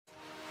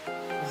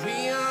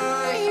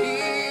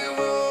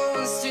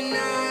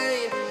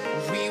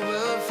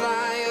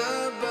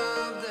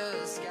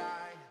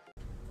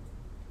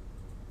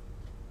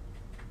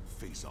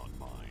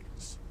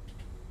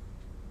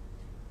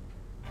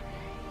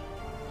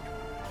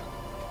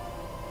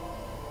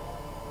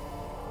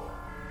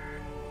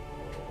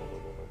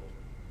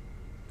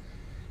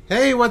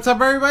Hey, what's up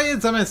everybody?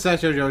 It's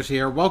Mr. Joshi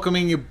here,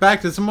 welcoming you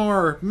back to some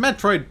more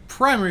Metroid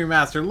Prime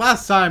Remastered.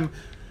 Last time,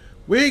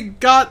 we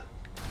got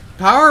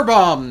power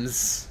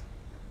bombs.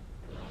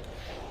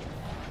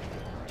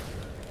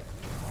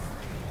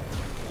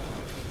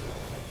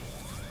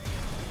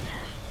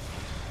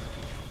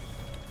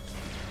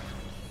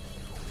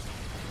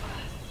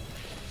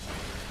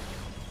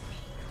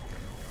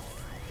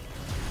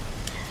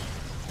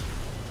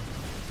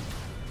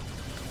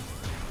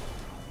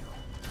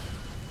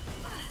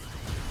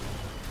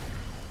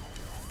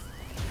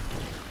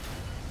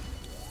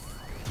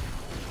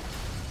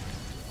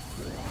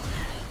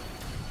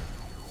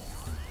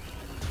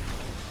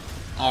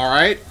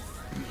 Alright.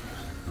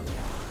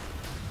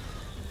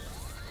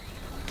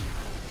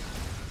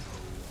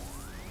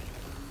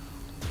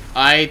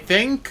 I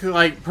think,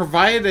 like,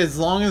 provided as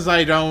long as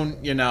I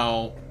don't, you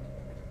know...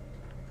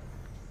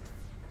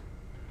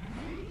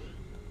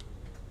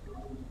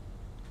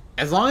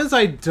 As long as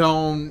I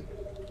don't...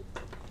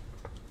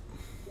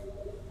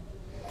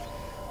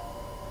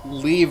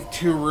 leave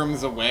 2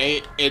 rooms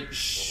away, it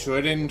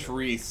shouldn't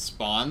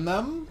respawn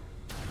them.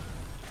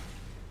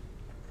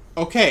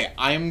 Okay,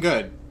 I am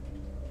good.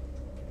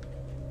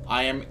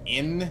 I am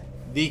in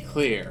the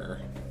clear.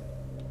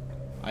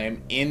 I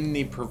am in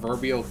the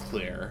proverbial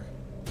clear.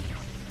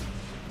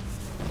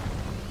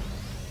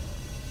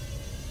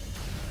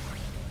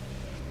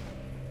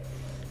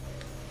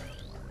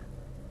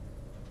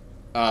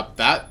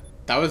 That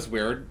was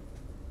weird.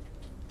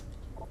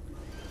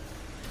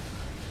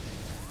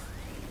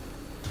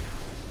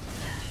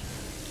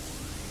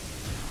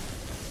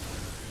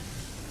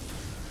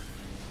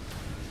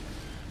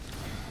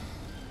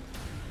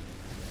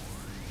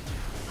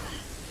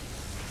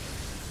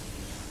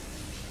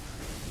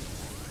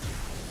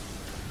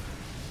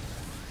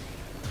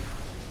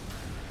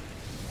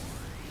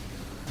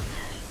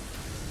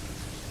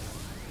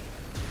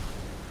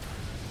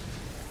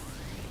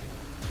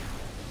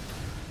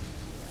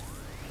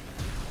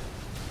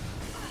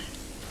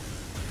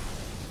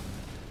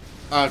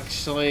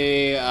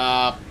 Actually,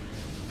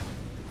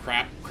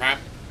 crap.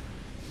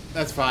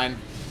 That's fine.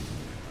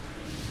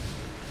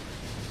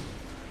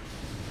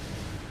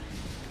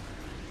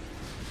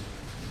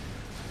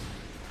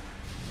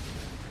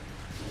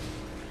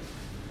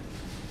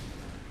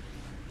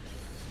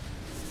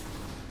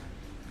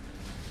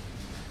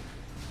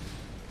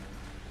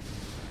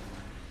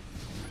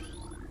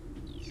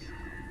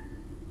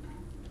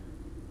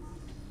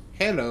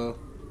 Hello.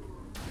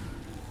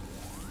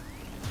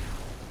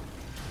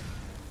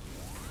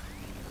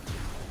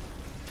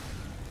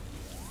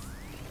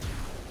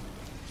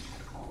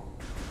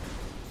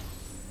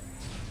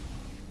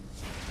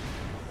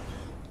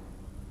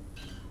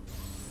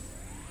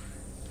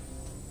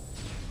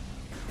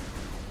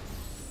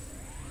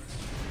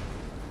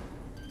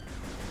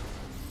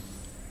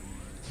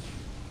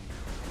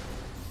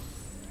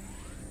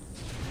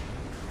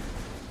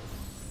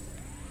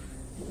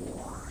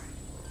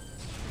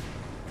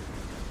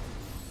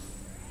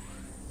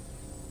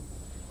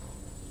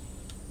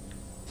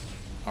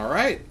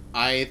 Alright,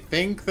 I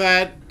think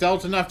that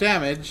dealt enough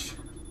damage.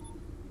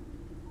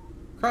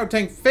 Crowd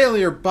tank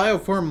failure,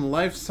 bioform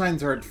life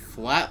signs are at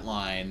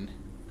flatline.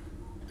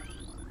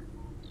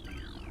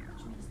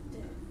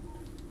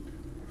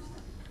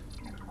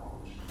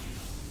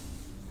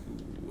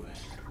 Ooh.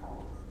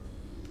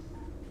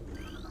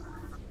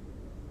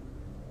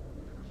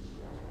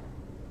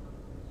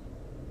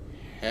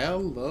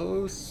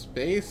 Hello,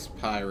 space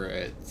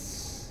pirates.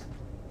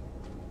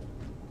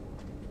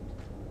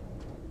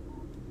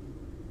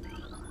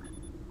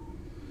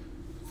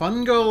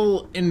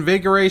 Fungal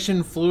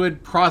invigoration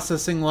fluid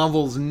processing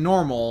levels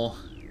normal.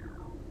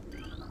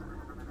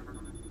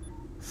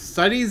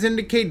 Studies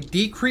indicate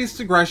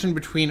decreased aggression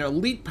between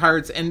elite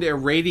pirates and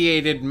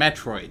irradiated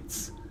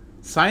Metroids.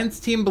 Science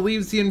team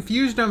believes the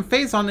infusion of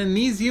Phazon in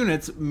these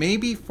units may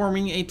be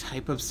forming a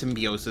type of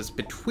symbiosis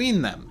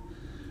between them.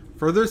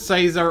 Further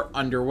studies are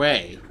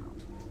underway.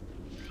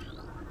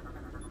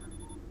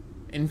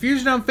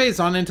 Infusion of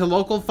Phazon into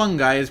local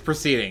fungi is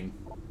proceeding.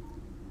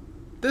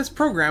 This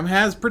program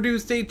has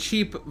produced a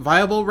cheap,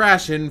 viable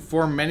ration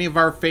for many of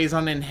our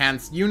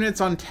Phazon-enhanced units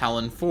on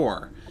Talon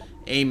 4.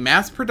 A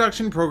mass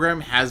production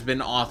program has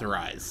been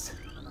authorized.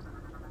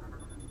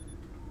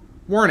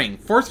 Warning,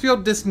 force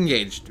field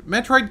disengaged.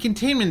 Metroid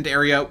containment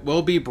area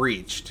will be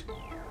breached.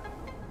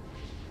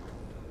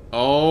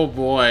 Oh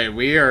boy,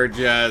 we are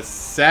just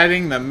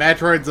setting the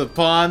Metroids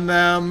upon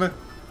them.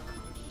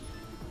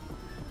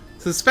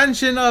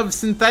 Suspension of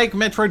synthetic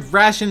Metroid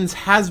rations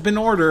has been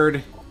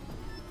ordered.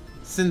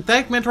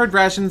 Synthetic Metroid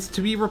rations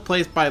to be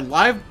replaced by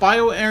live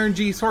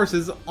bioenergy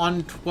sources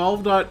on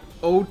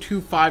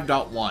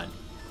 12.025.1.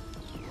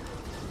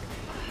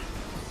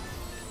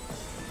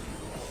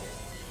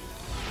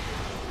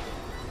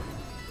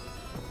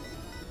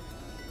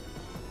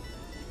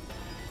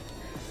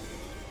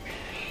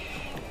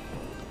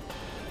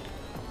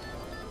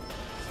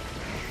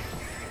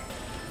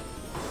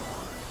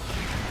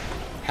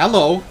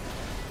 Hello.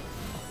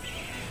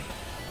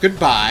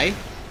 Goodbye.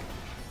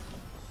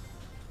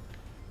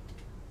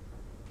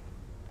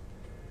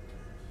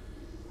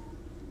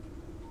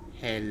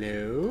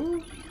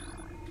 Hello?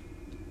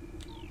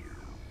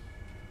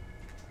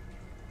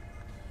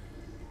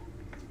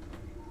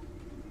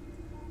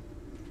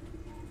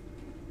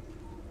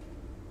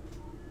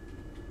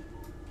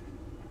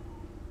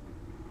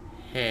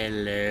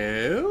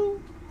 Hello?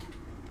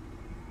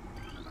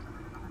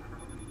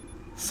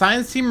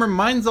 Science team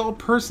reminds all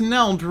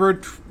personnel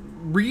to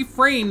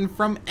refrain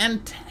from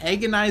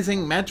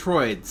antagonizing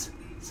Metroids.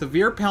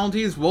 Severe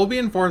penalties will be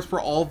enforced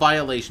for all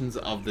violations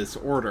of this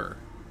order.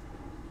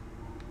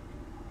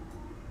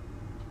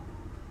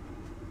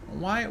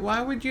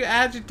 Why would you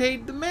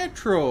agitate the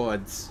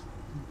Metroids?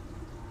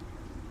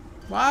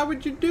 Why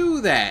would you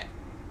do that?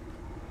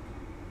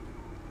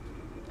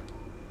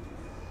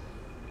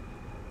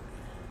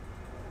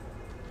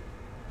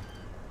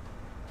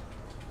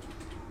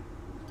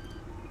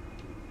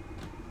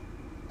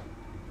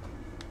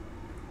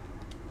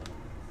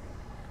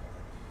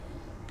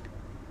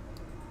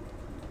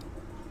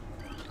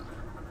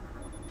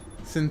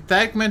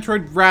 Synthetic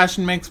Metroid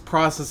ration makes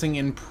processing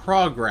in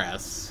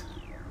progress.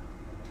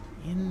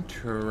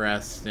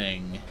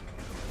 Interesting.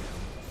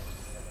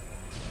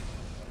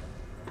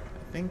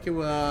 I think it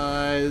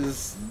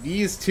was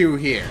these two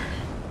here.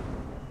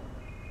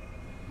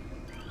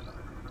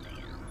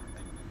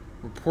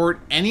 Report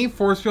any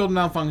force field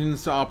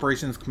malfunctions to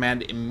Operations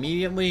Command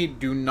immediately.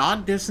 Do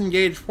not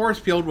disengage force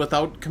field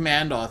without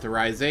command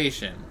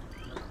authorization.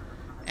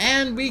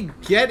 And we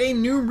get a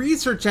new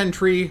research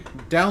entry.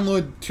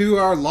 Download to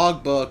our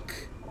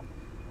logbook.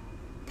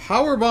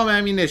 Powerbomb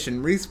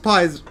ammunition.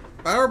 Resupplies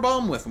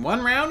powerbomb with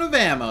 1 round of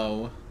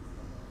ammo.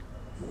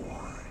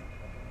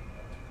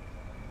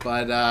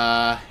 But,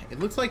 it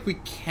looks like we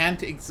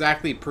can't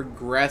exactly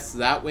progress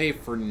that way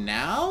for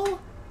now.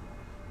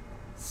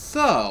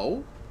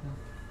 So,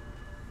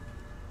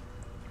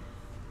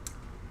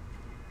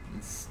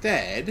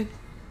 instead,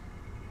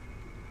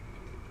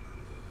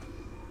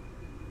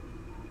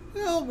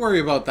 we'll worry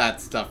about that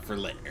stuff for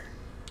later.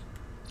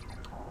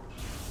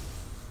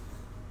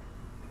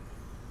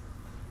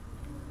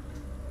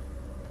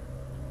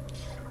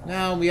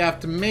 Now we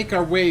have to make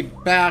our way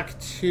back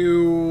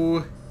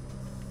to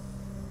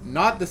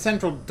not the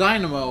Central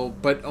Dynamo,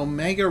 but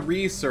Omega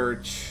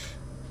Research.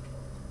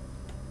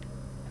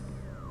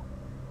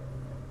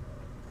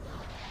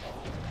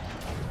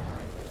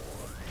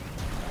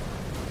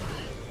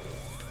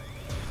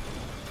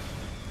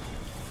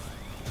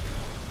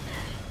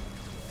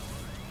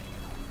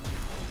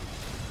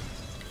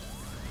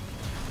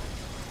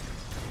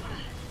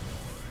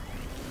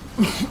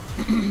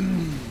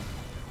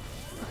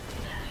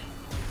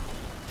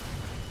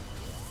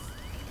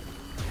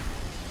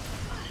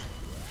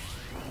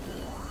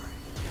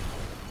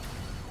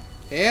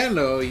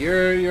 Hello,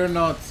 you're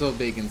not so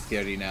big and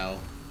scary now.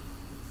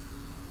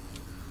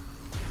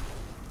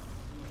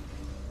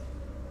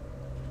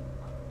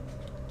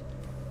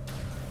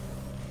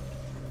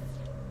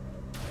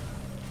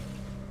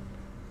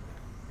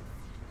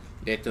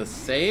 Let us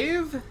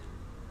save.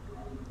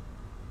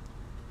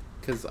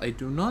 Because I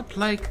do not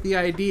like the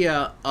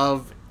idea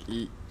of,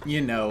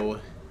 you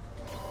know,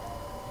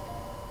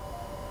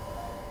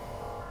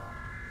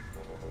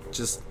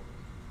 just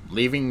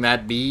leaving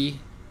that be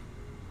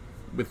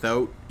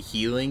without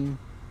healing.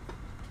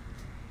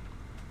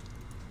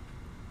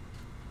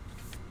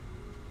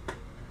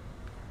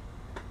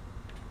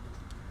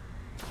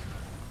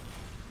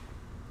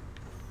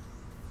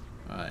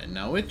 Alright,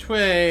 now which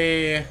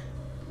way...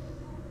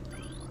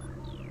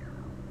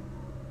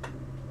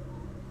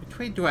 Which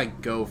way do I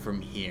go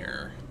from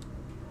here?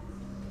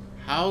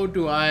 How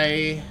do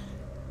I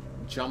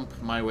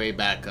jump my way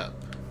back up?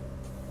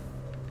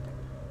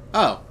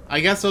 Oh, I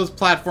guess those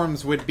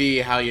platforms would be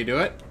how you do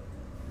it.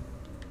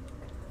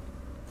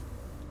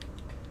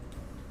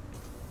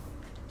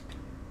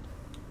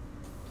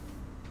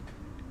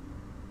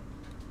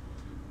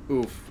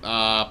 Oof,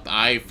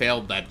 I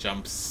failed that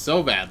jump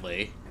so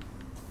badly.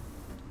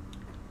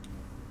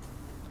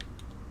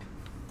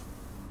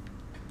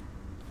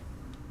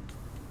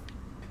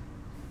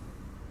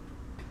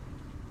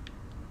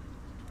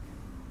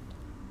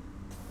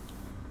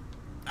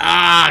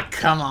 Ah,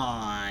 come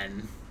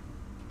on.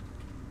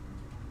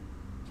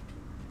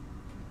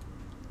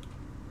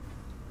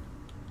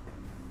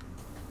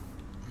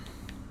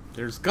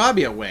 There's gotta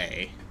be a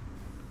way.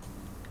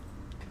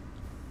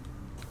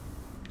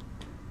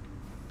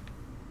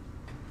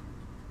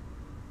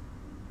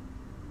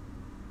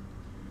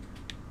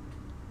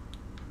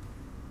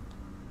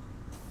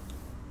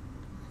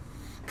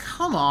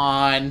 Come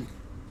on.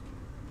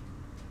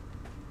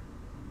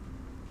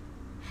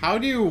 How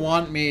do you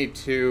want me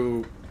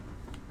to...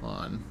 Hold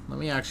on. Let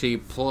me actually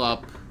pull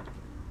up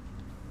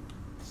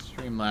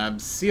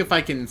Streamlabs. See if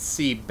I can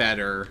see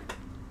better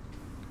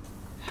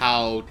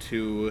how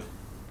to...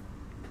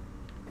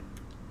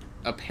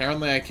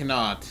 Apparently I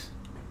cannot.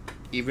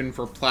 Even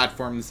for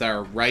platforms that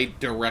are right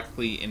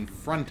directly in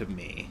front of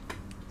me.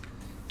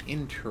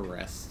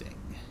 Interesting.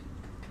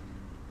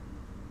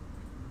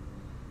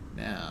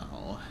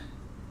 Now...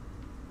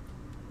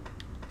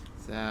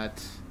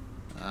 That...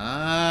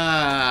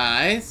 Ah,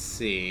 I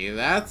see.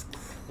 That's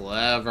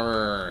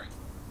Clever.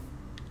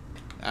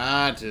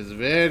 That is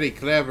very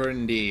clever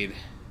indeed.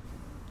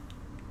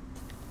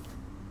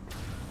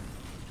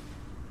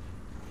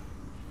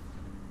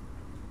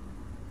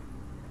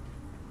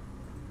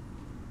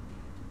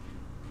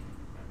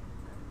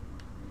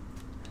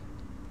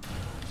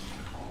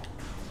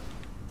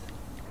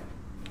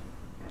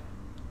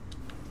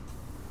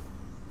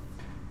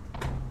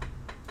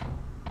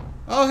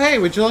 Oh hey,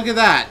 would you look at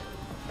that?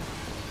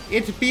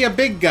 It'd be a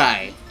big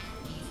guy.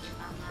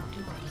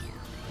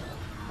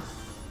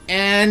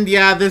 And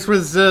yeah, this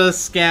was a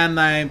scan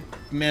I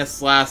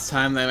missed last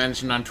time that I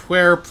mentioned on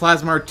Twitter.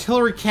 Plasma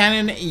artillery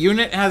cannon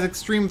unit has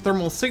extreme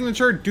thermal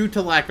signature due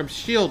to lack of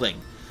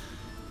shielding.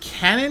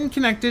 Cannon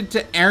connected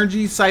to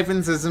energy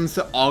siphon systems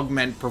to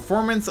augment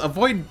performance.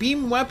 Avoid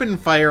beam weapon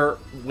fire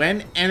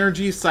when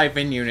energy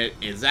siphon unit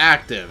is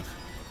active.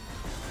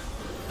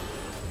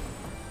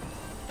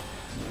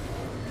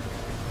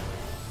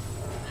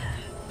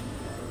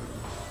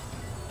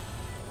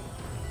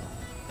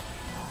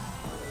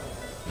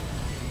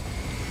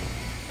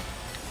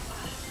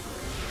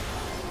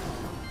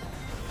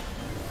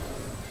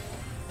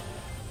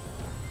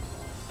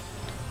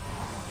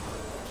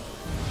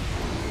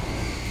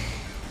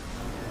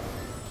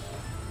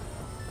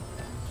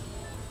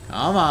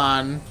 Come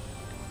on.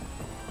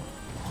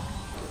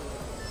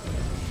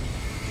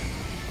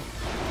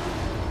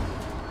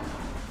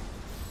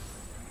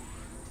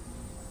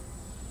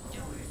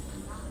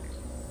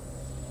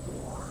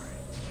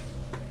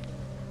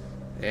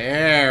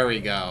 There we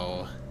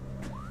go.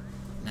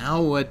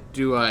 Now what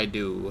do I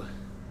do?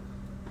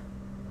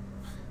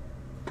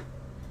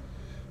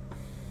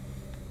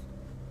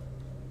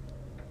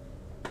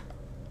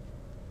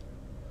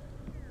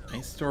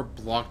 Ice door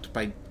blocked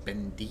by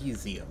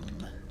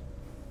Bendesium.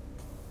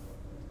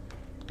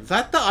 Is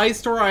that the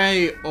ice door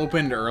I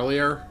opened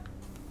earlier?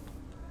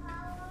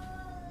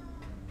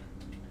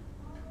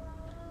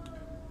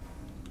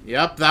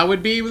 Yep, that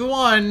would be the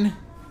one.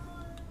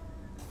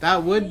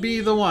 That would be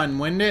the one,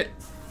 wouldn't it?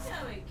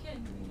 No, it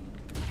can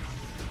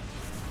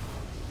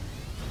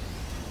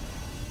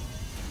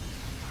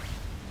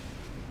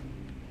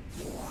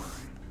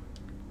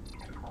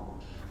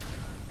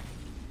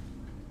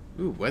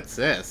be. Ooh, what's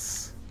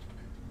this?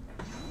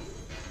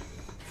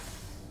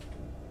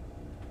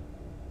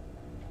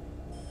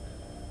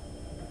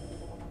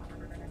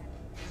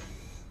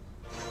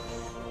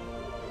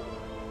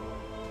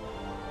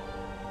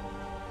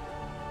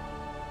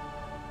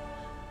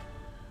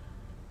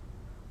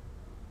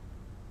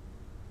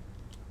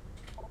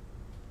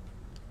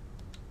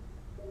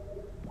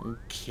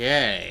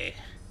 Okay.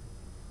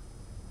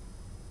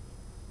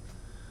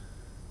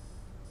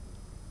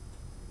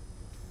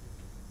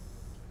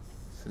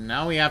 So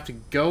now we have to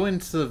go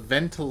into the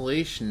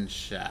ventilation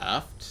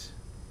shaft.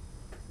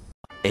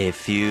 A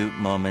few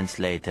moments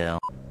later.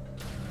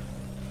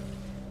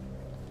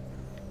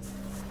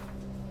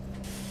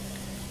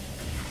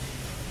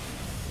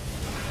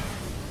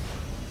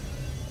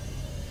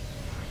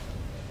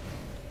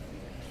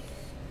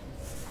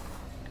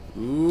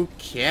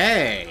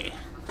 Okay.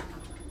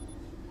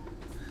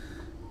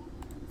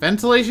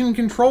 Ventilation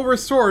control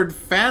restored,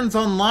 fans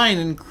online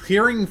and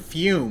clearing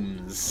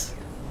fumes.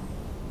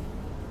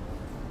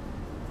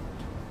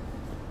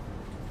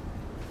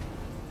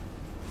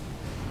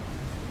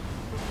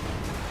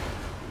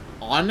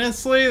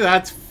 Honestly,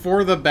 that's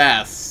for the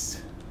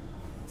best.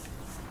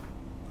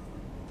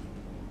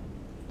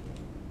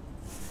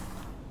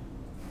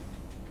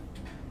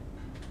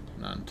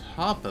 And on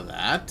top of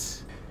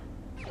that,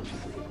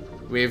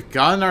 we've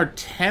gotten our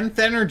 10th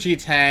energy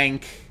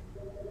tank,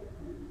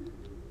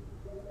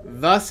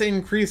 thus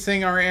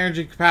increasing our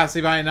energy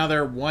capacity by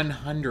another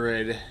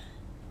 100. I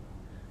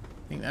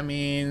think that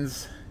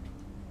means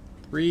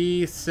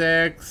 3,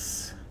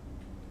 6,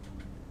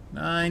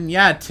 9,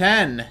 yeah,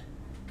 10.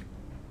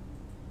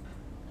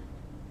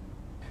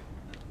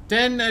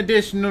 10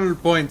 additional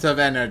points of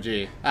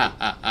energy. Ha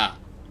ha ha.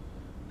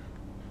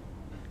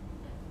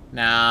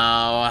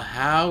 Now,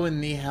 how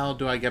in the hell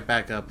do I get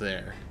back up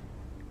there?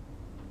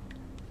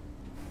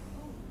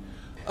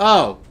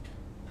 Oh.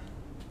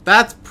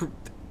 That's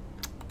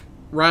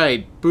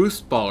right,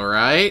 boost ball,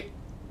 right?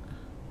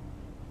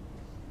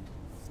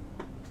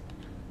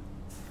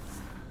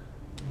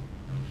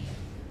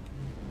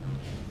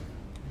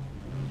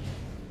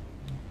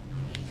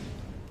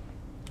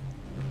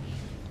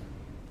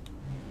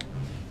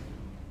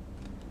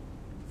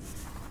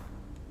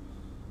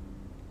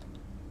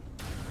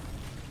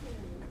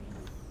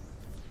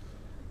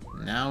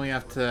 Now we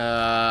have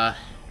to...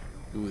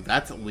 Ooh,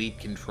 that's elite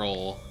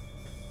control.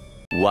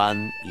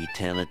 One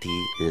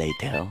eternity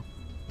later.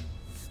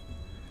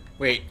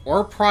 Wait,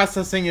 ore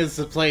processing is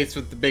the place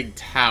with the big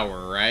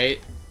tower,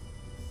 right?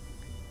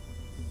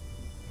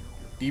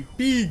 The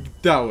big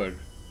tower.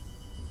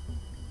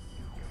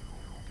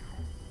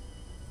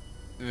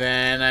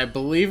 Then I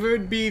believe it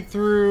would be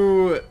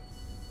through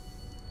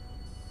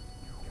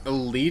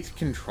elite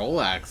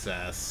control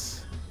access.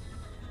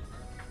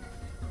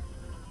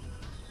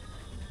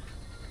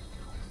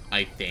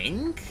 I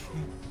think?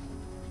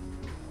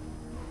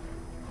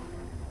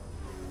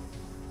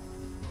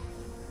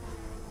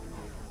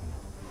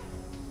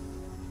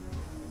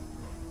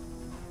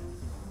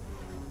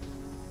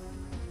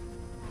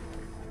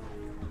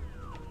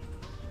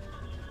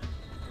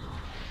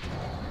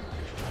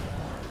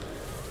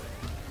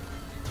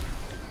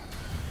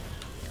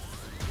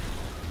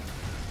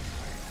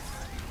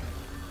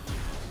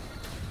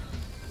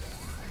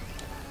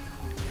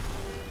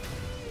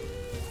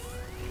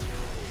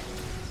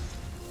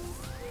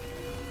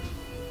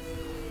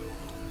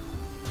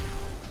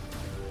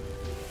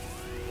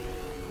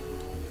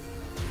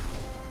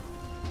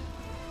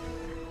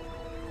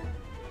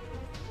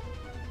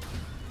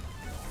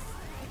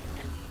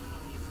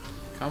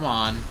 Come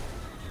on.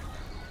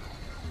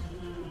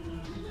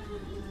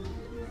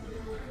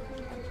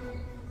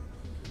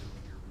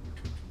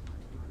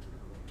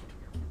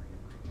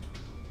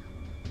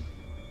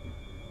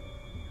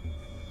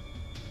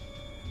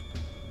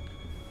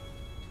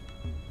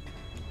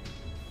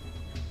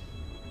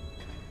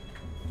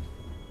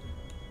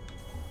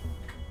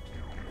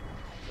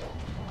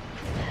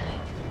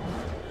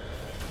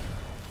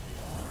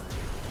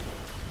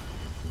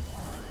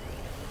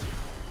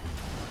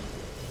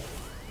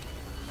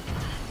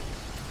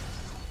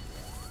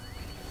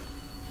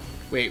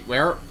 Wait,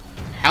 where?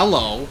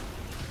 Hello?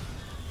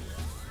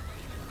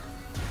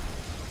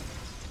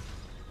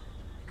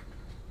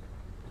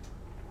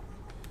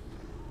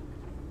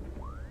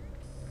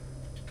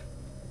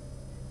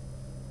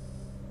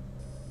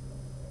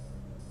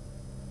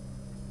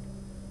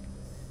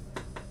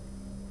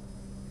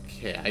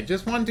 Okay, I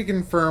just wanted to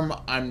confirm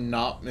I'm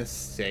not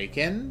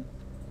mistaken.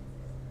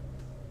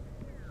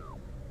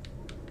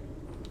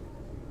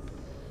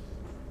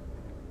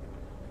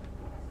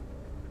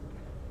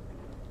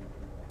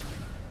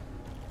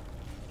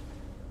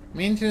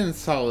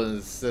 Maintenance hall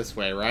is this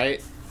way,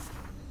 right?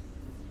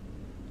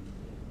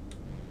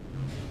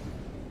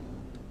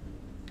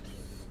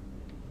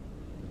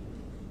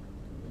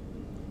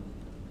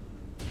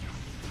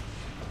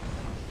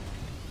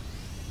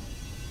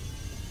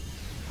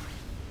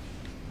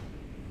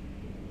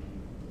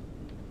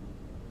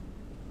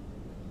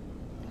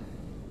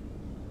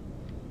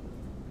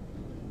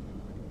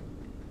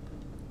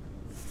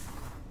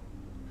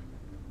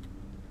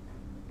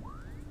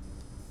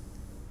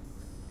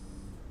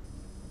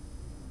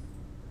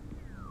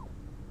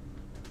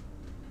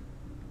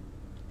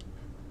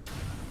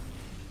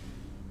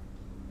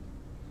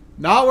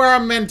 Not where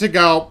I'm meant to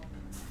go.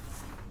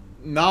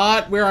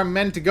 Not where I'm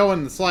meant to go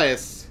in the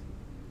slightest.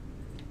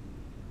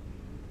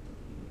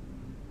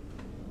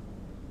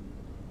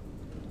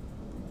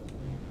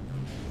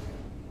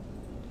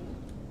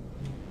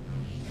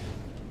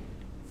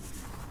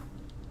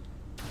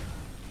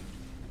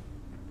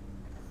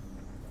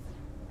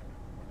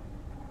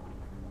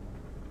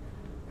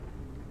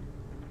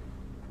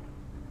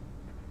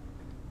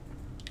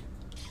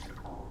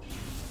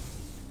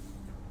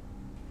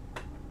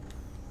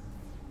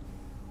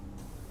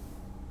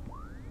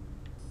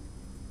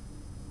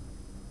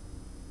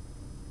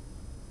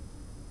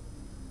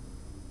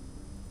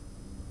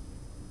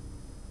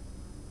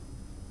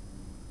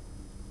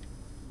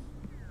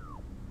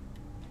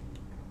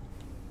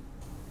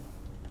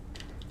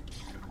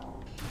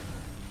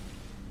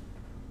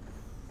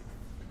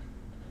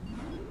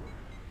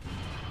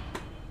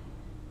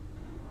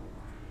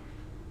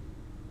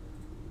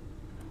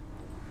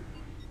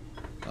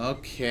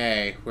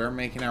 Okay, we're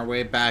making our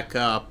way back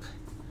up.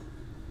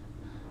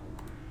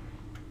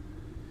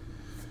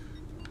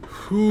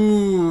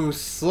 Whew,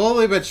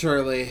 slowly but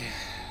surely.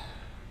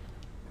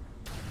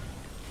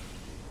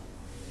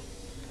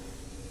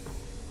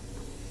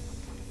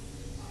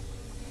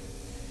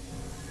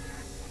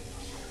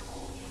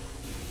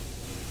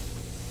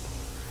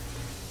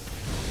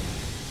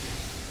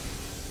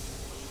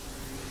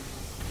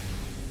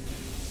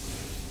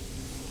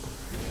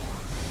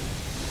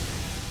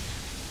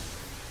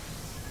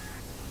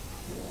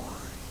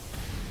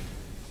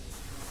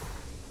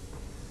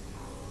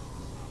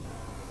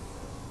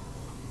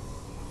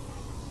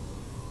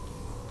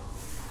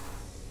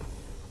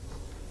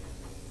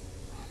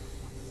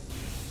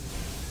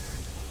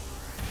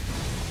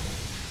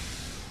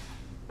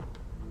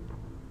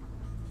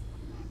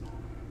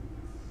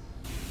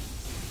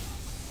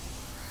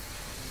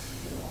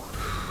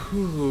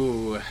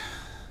 Ooh.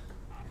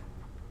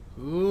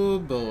 Ooh,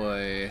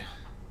 boy.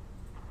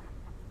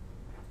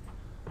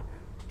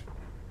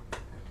 I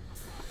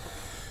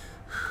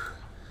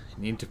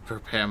need to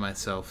prepare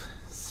myself.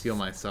 Seal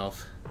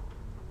myself.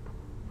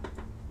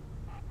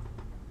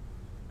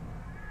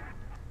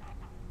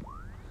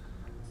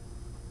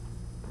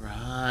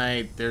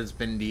 Right, there's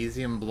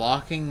Bendesium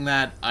blocking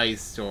that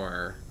ice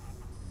door.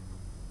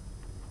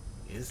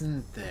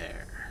 Isn't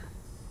there?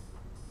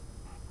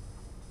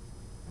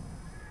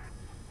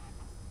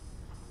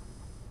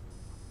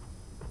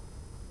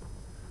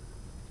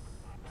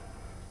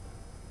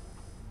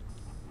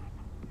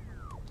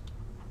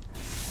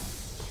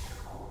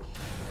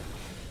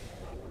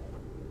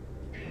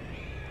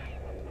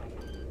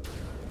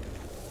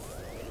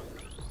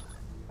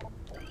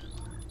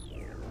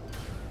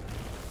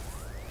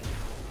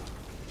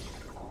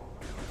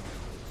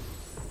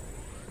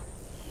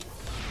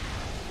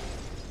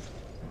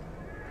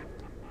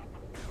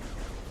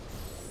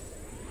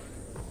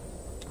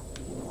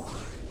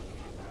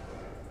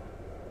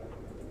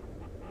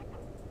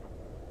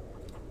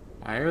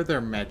 Why are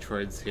there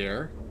Metroids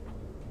here?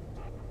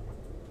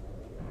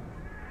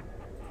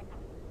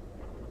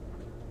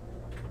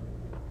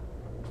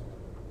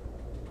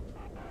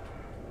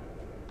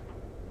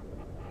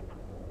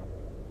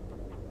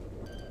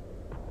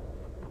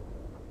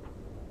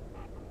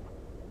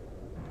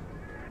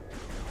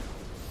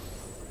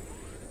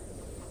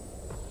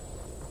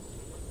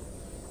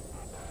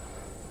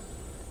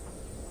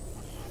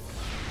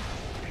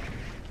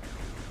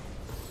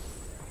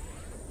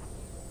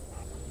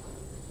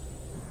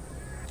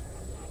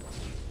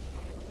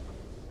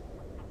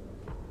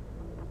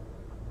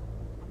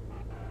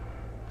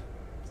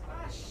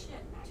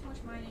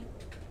 mining.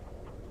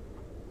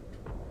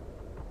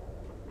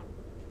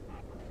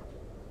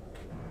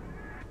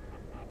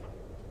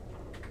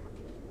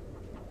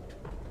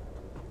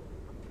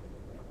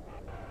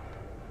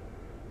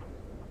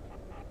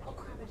 Oh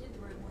crap, I did the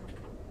right one.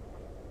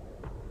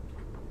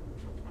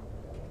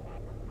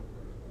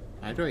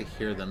 Why do I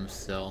hear them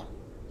still?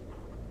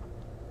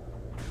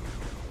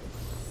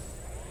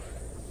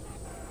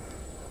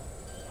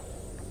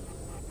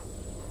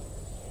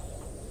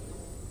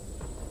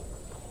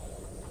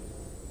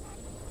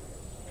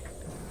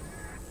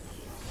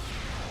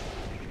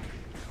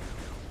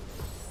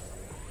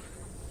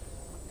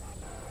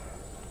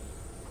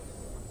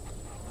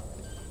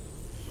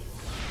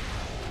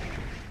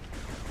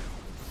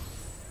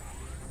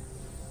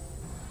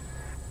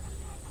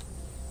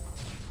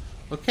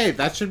 Okay,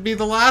 that should be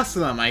the last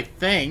of them, I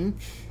think.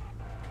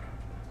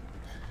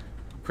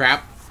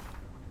 Crap.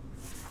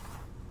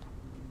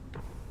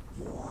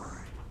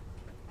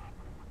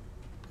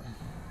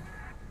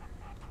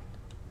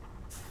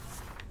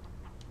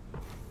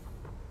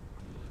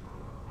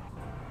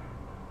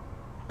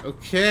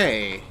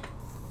 Okay.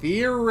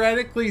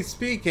 Theoretically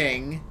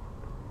speaking,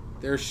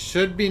 there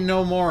should be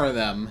no more of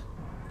them.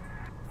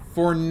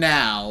 For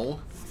now.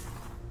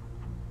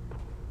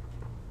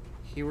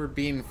 Keyword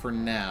being for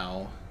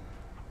now.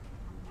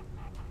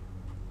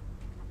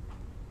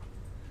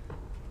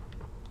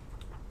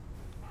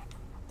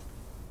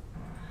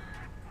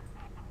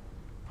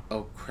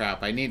 Oh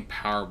crap, I need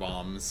power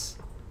bombs.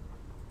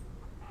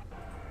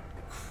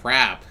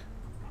 Crap.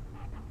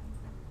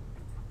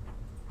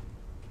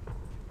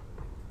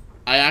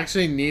 I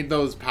actually need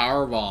those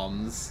power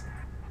bombs.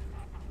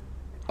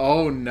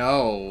 Oh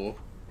no.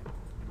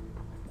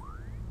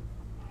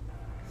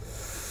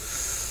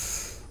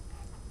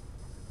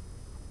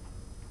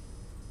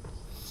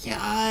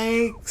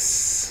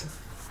 Yikes.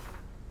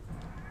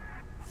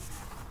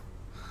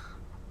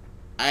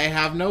 I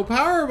have no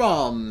power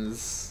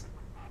bombs.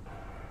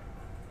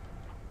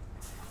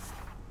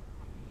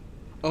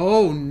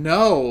 Oh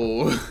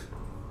no.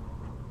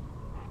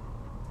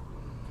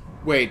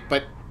 Wait,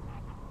 but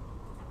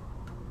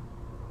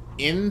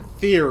in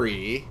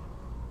theory,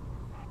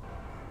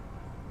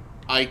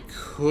 I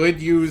could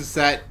use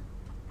that.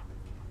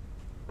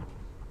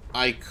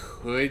 I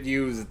could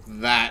use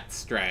that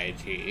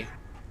strategy.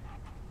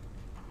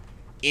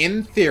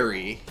 In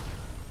theory.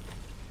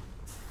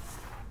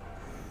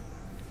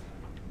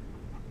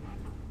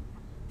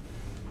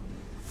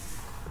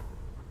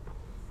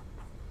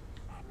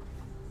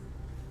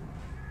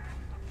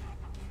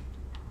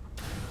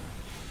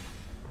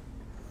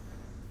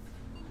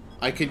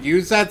 I could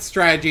use that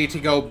strategy to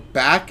go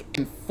back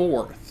and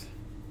forth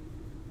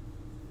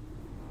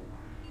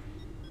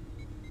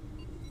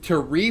to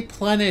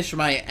replenish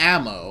my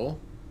ammo.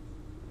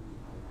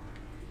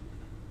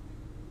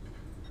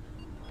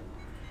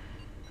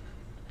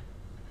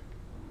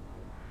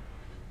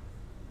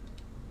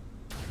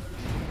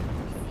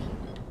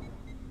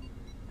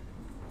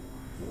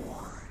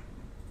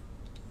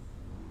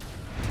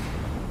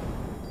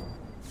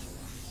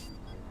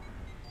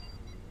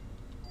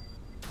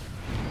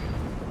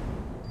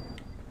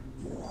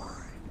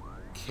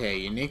 Okay,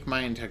 unique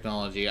mining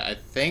technology. I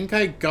think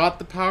I got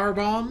the power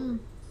bomb.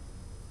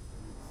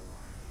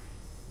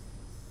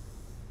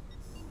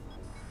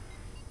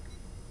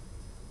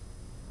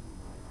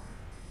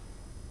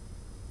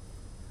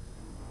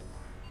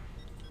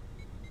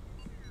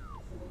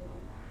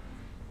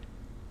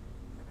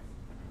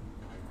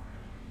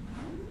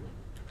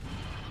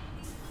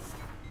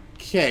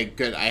 Okay,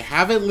 good. I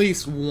have at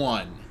least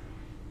one.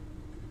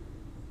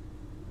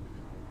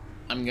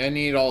 I'm gonna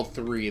need all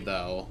three,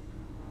 though.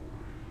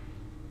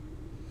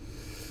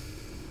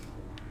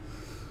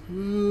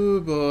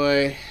 Ooh,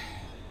 boy.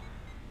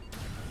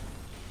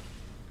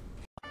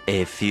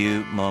 A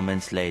few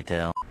moments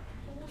later.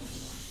 Holy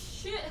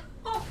shit!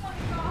 Oh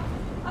my god!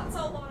 That's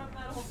a lot of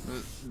metal.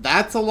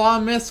 That's a lot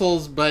of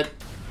missiles, but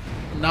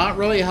not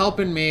really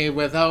helping me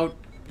without,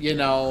 you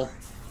know...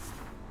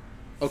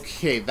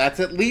 Okay, that's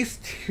at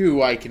least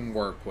two I can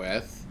work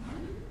with.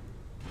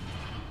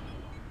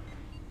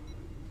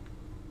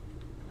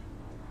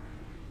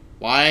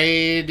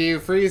 Why do you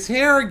freeze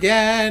here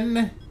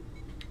again?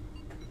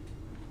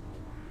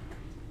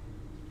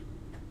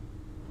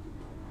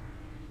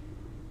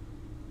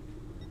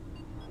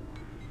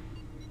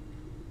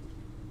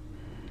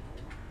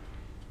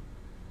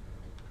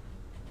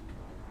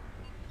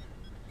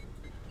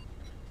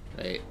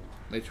 Wait,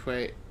 which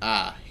way?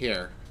 Ah,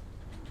 here.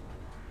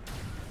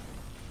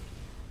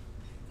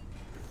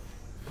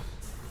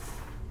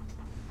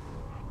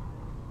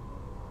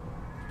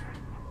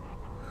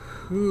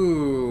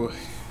 Whew.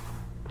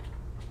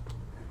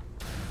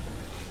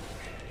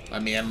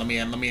 Let me in, let me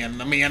in, let me in,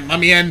 let me in, let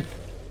me in!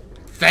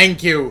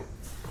 Thank you!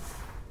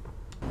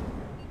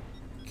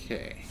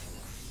 Okay.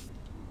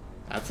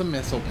 That's a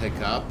missile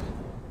pickup.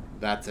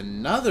 That's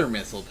another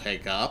missile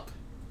pickup.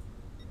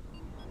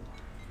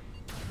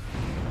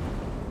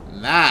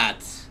 And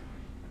that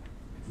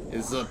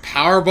is the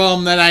power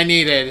bomb that I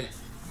needed.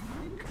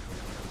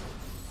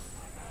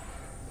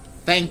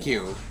 Thank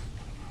you.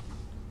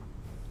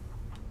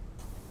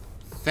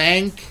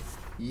 Thank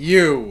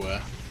you.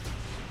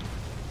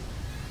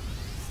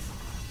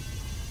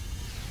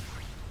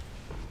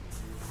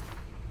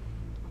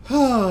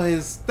 Oh,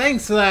 it's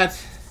thanks to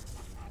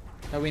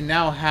that we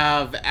now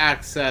have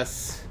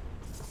access.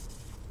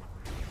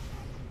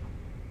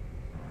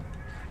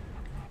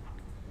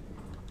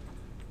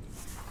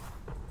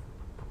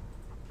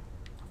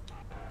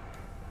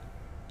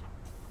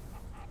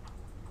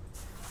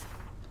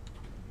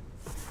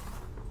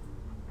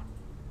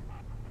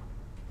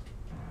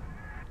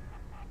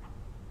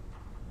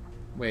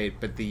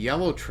 Wait, but the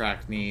yellow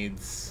track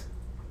needs...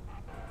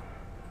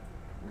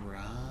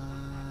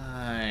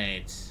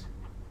 Right.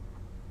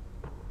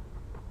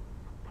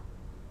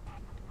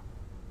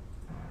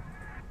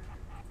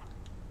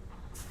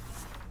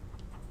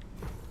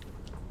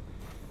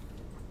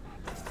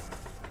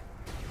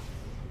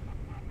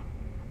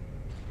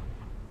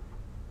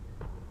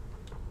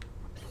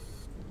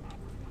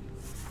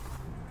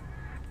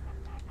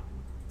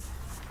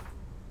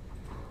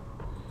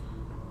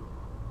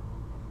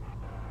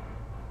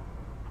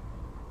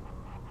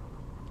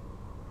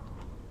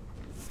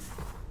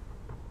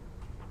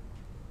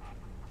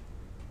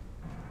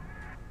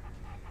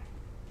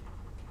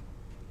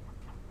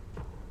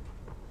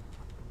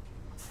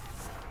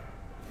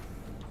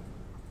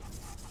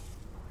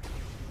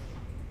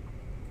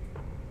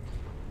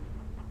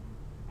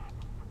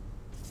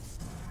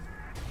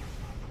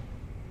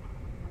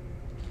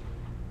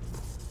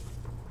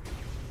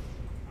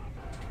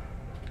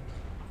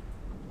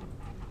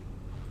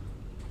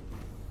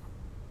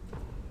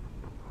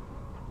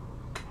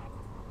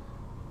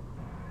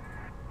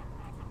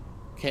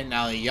 Okay,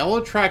 now the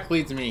yellow track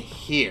leads me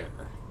here.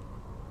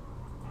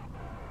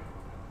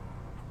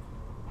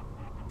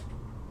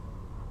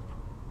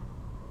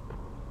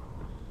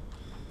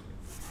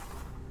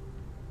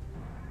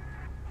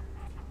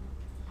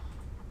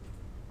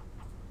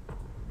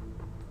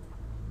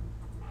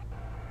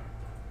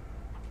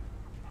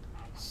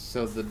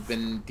 So the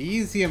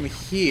Bendesium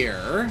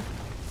here.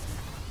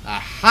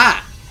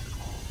 Aha!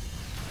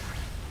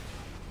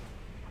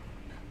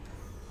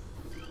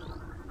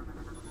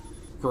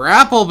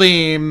 Grapple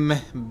beam,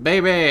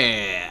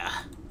 baby!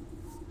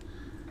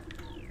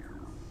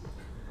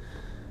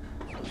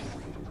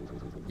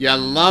 You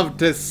love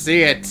to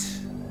see it.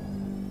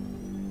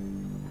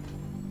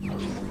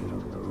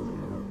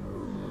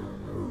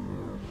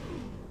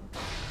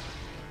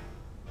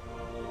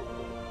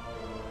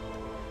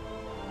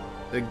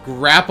 The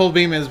grapple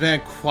beam has been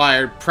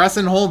acquired. Press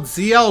and hold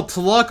ZL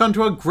to lock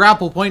onto a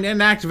grapple point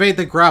and activate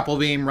the grapple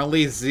beam.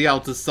 Release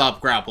ZL to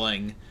stop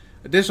grappling.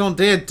 Additional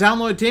data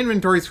download to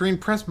inventory screen.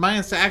 Press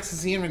minus to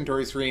access the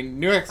inventory screen.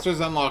 New extras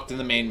unlocked in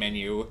the main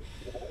menu.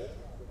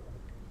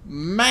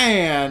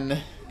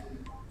 Man!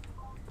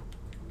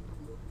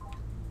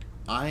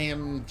 I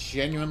am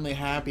genuinely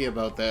happy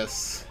about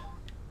this.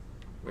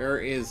 Where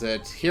is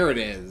it? Here it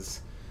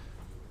is.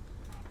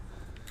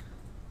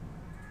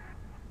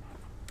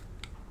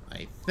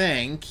 I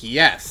think,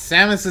 yes,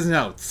 Samus's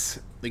notes.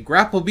 The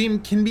grapple beam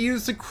can be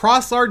used to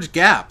cross large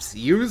gaps.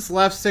 Use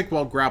left stick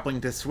while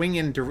grappling to swing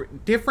in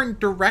different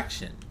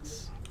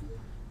directions.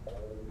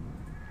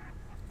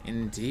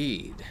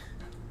 Indeed.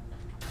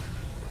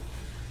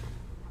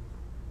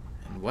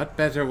 And what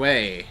better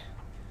way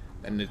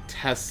than to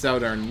test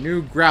out our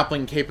new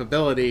grappling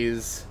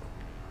capabilities?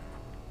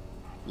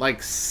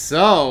 Like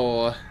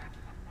so.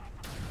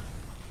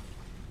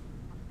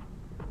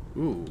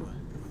 Ooh.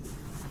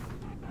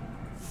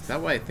 Is that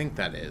what I think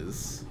that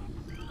is?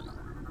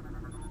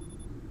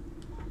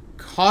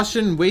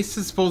 Caution, waste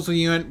disposal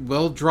unit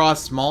will draw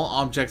small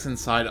objects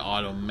inside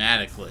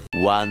automatically.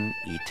 One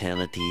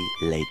eternity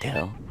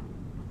later.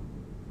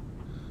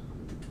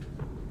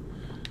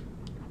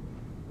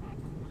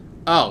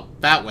 Oh,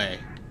 that way.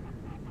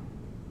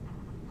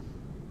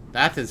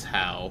 That is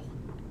how.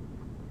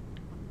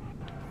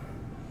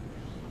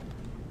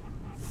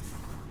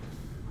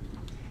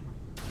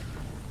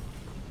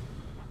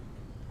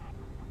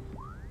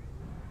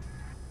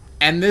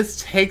 And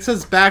this takes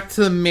us back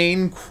to the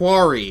main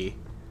quarry.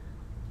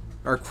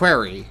 Or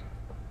query.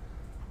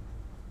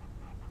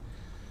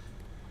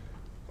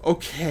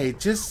 Okay,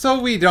 just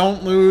so we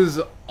don't lose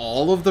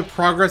all of the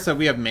progress that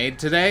we have made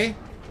today.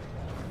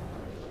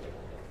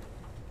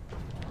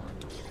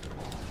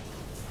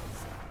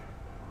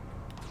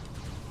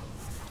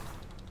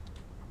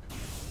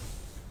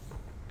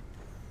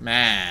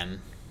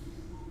 Man.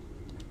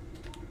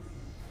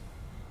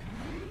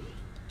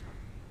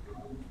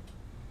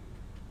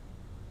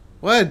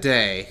 What a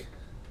day.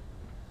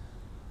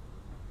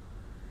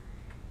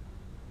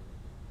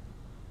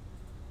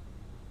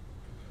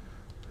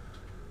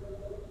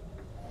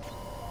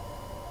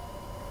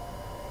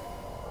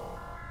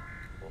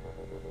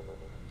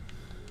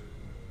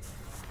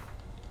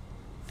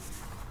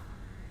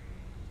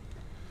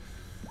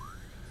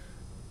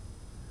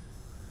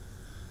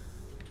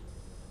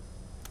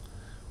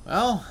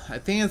 Well, I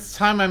think it's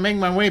time I make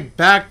my way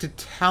back to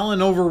Talon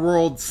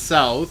Overworld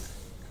South.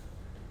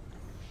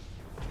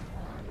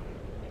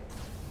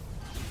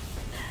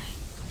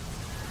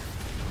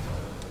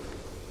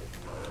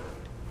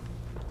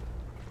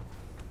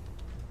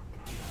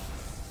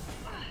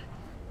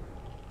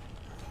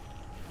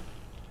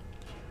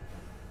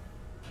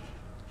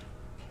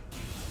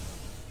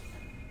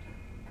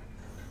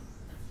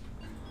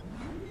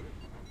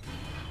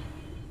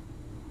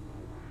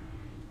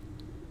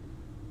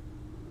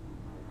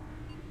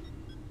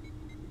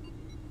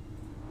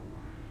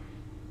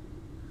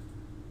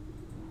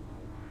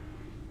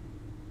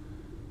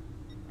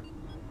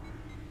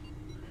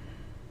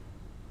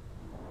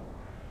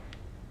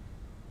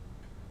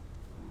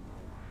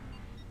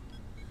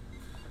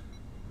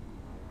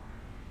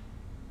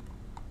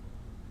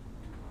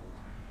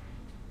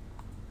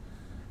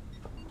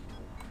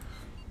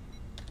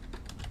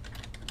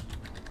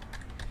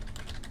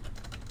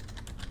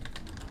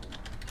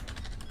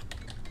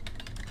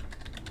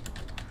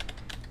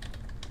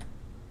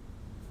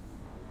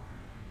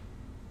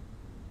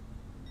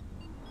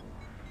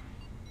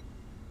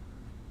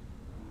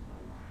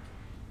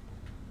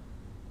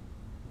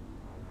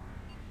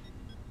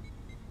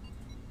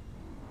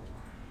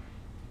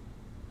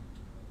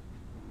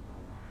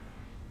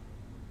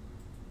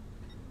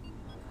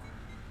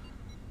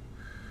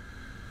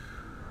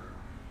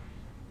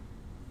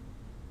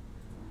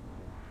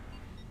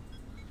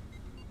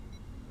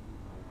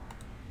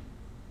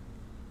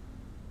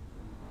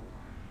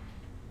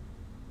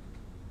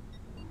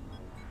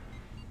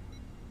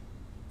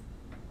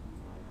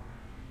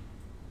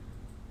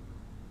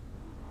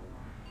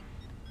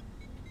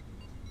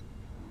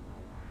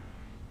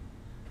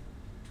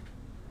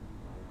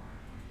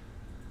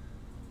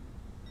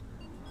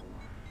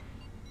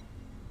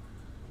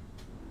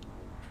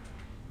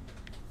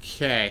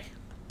 Okay.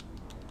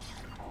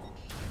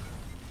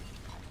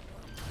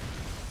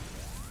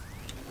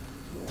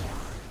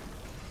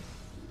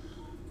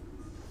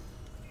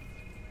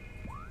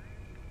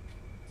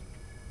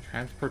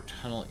 Transport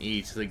Tunnel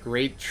E to the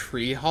Great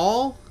Tree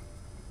Hall?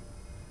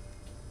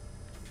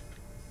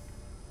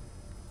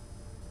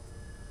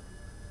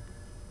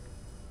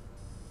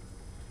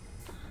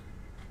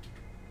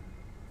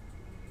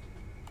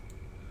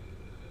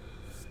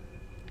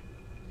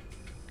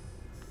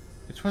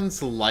 Which one's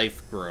the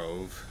Life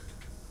Grove?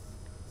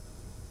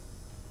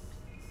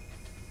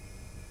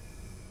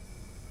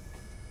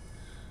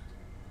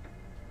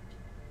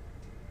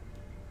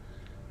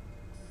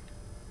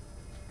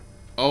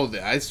 Oh,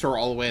 the ice store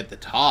all the way at the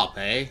top,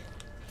 eh?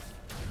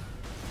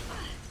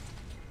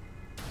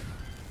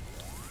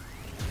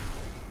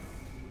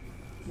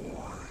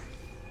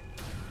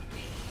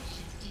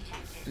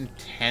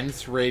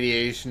 Intense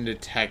radiation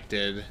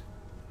detected.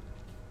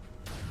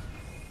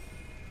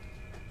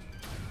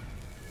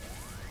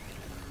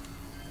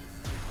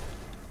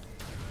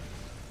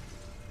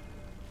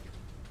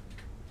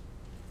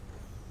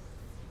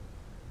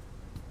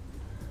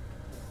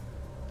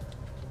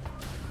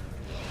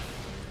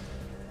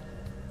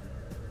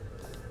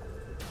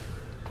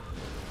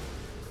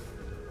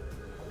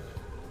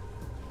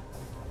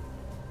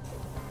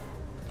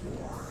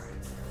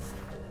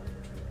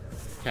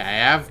 Okay, I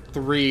have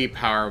 3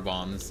 power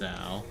bombs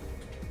now.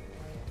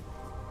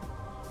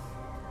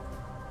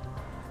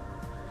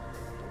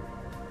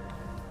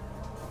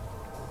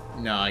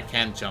 No, I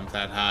can't jump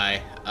that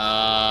high.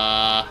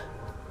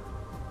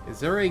 Is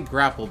there a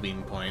grapple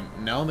beam point?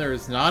 No, there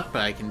is not,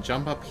 but I can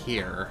jump up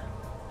here.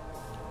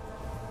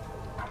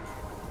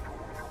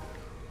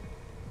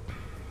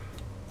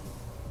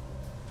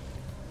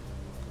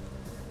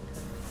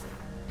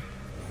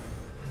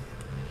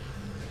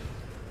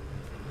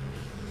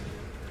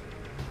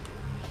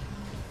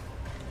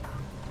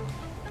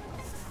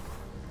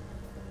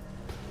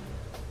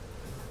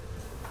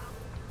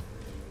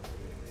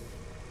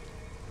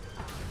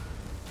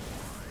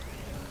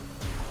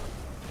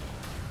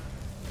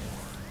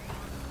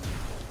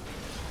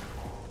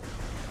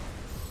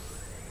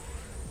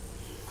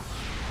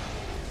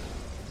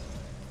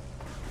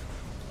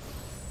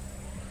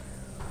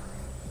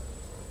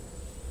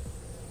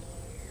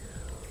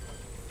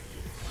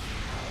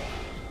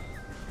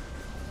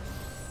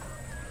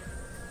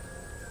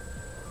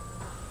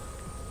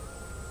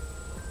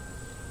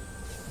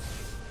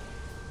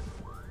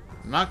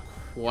 I'm not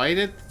quite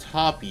at the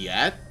top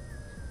yet.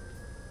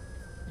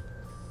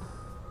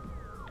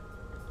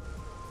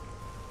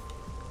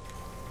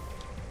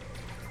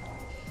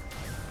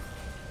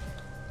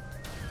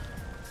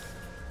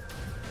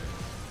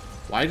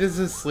 Why does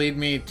this lead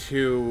me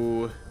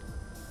to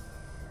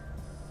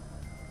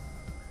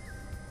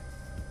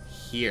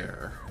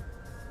here?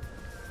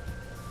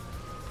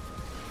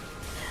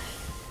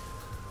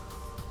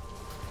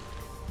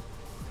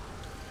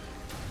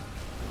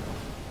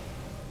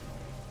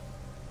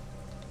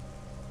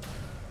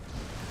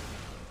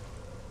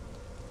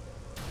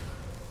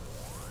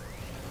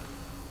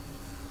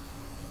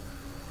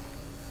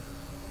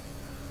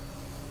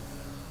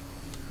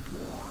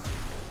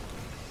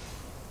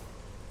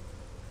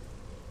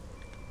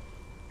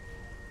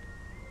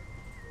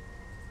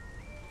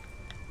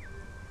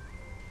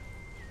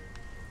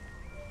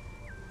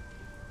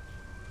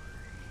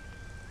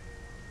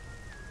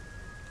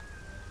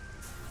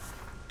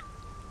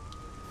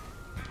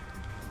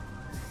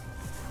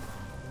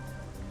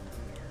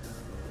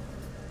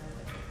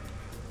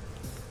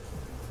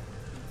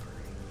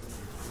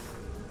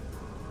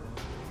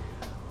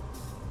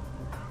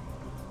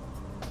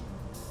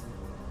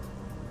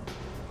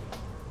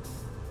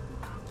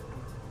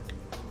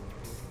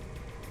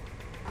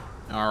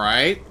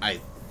 Alright, I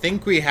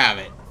think we have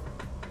it.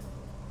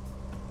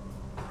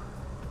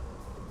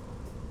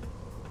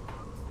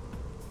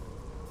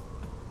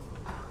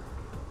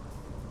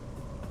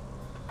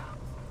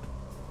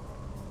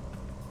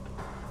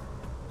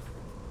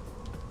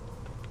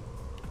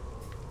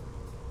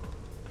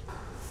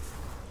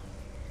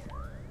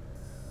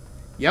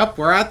 Yep,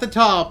 we're at the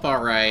top,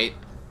 alright.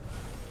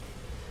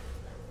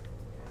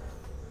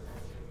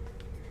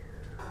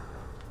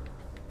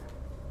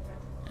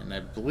 And I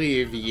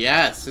believe,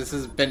 yes, this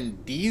is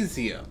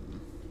Bendesium.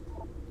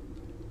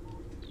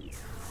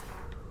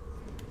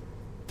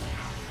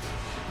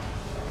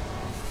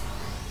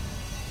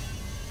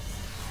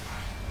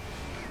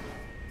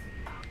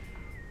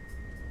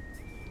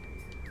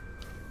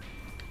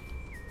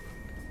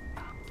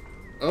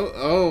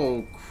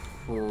 Oh,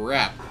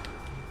 crap.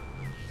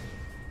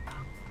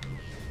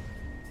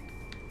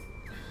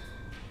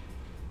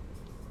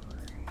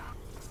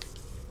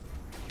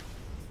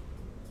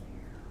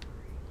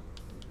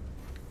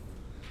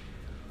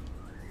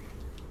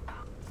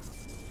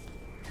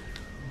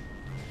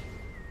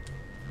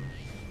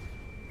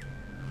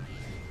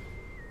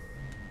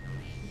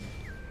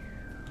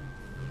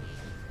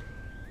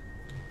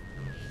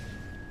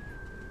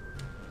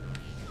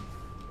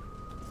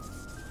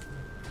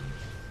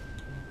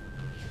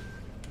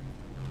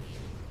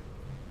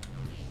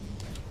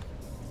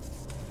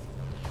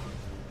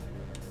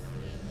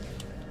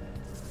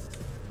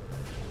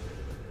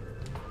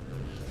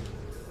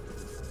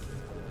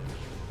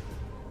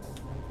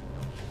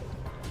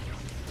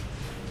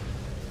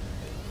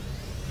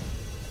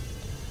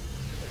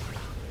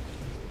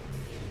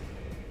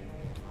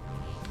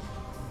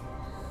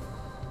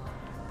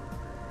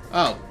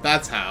 Oh,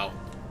 that's how.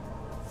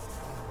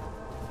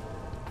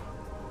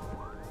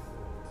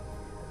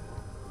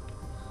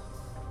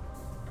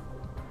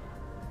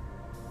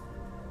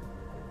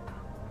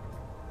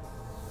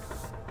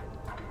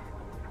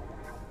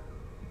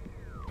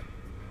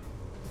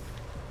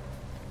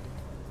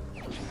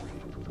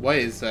 What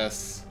is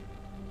this?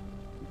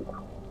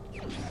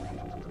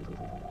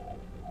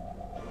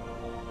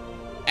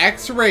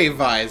 X-ray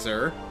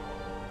visor.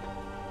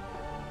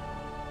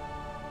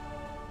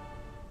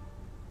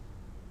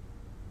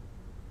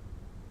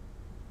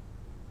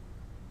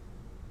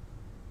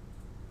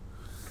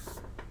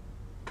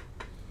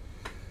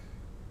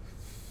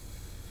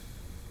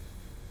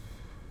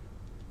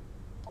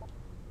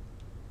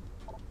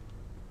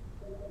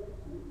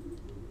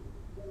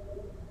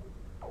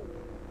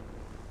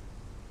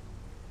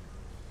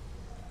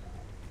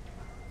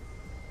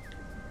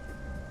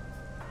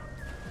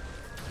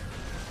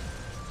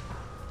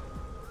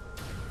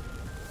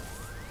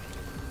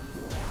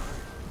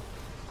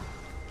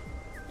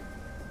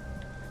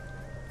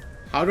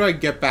 How do I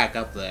get back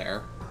up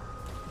there?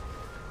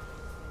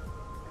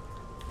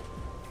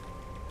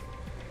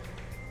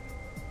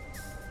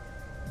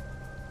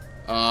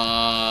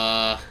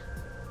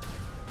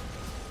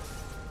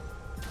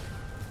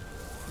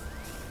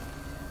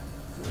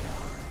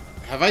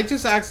 Have I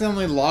just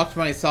accidentally locked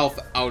myself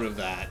out of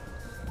that?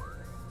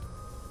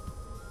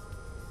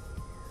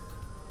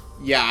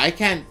 Yeah, I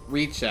can't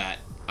reach that.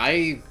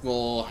 I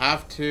will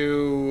have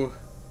to...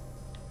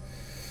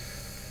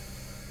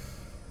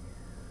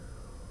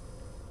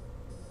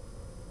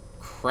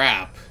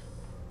 Crap.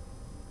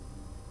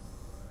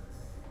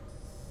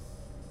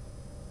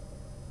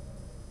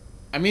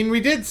 I mean,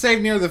 we did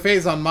save near the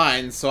phase on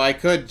mine, so I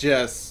could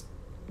just...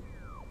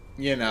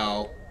 You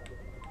know...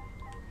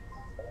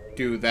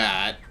 do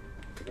that.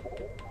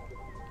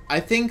 I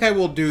think I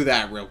will do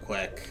that real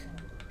quick.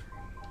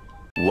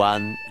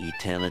 One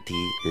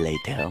eternity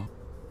later.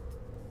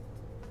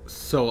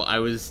 So I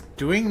was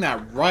doing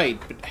that right,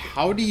 but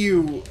how do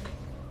you...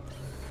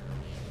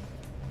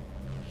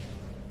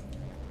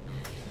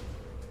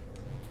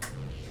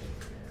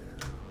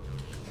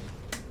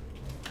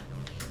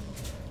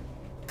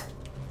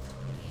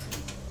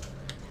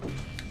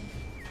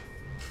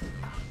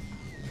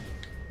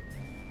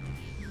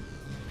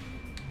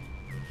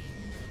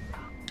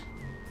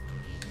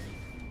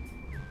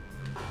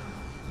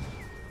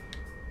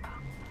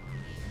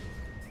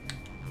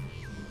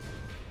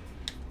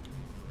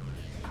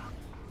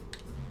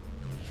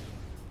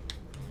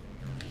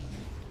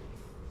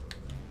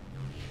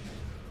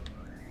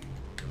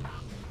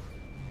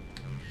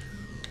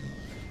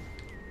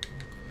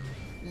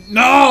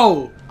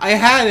 No! I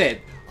had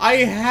it! I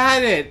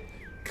had it!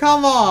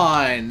 Come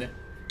on!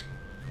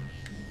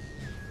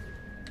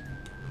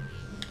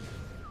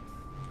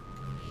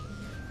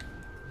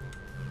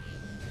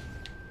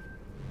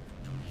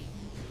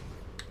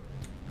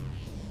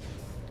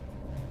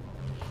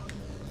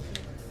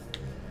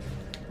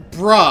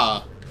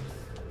 Bruh!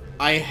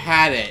 I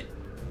had it.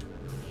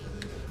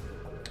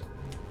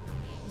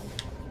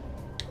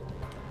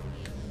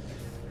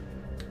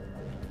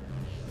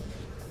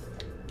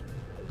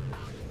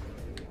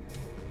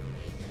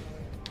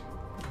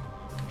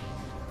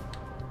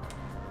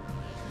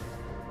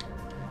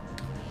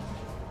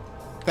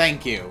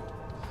 Thank you.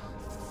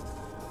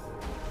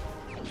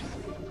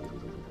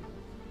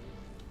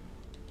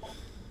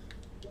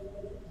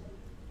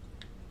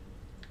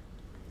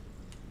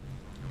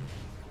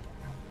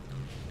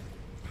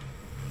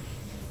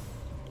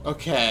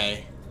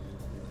 Okay.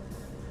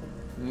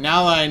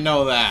 Now that I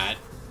know that,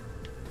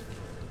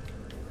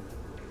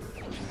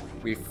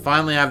 we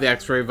finally have the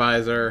X-ray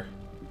visor.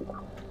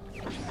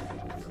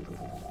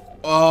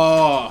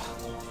 Oh!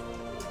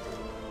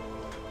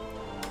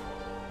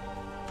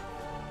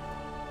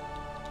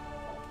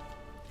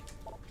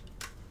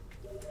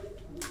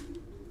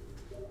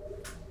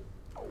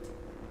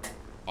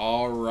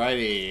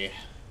 Alrighty.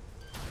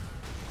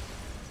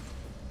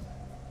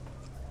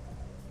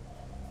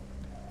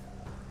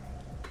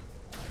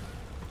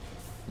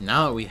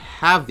 Now that we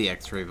have the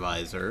X-ray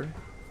visor,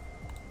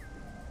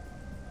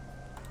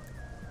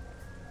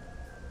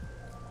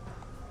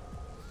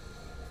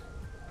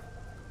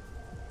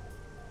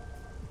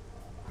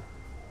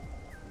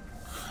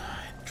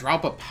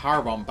 drop a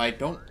power bomb, but I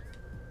don't...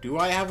 Do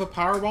I have a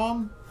power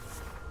bomb?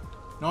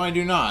 No, I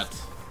do not.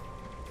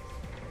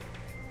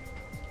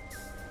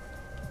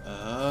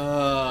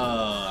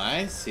 Oh,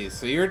 I see.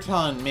 So you're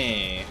telling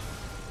me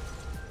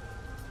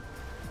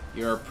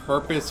you're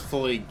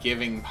purposefully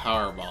giving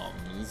power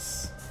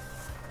bombs.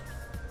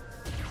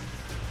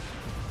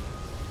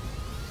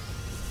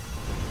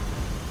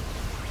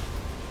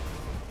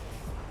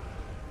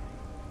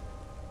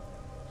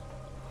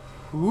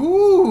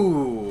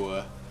 Ooh!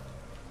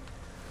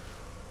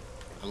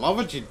 I love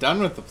what you've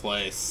done with the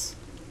place.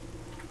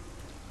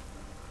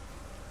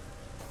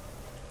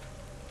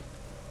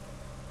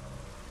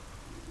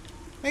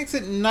 Makes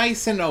it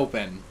nice and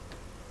open.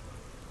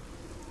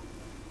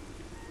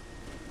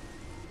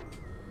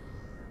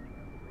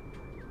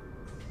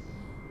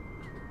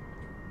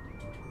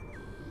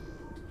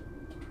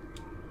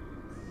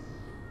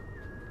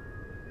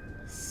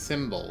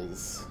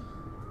 symbols.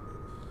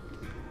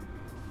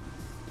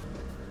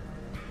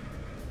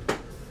 It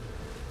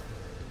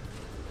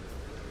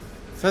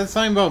says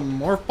something about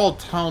morph ball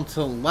tunnel to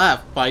the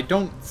left, but I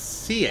don't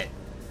see it.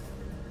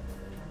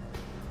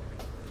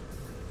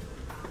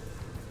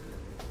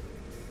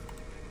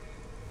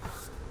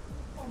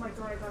 Oh my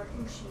god, I got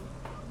a Ushi.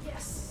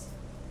 Yes!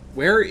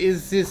 Where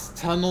is this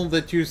tunnel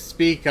that you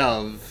speak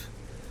of?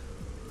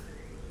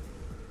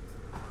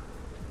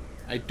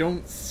 I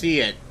don't see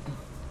it.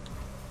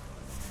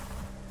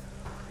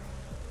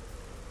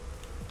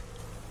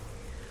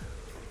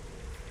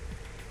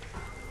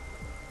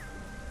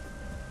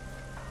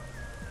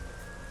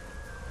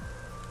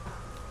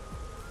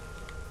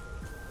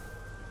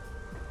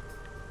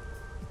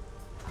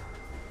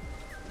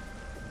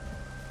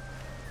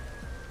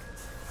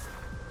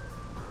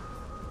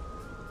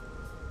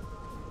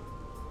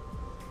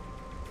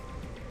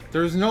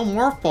 There's no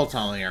morph ball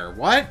tunnel here.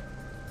 What?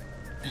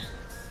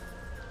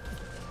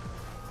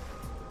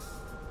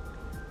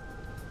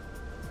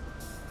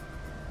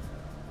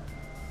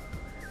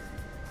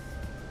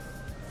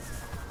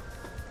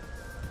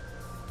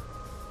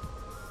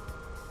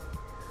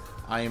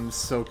 I am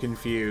so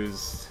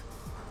confused.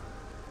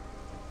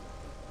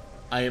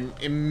 I am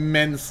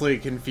immensely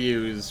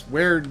confused.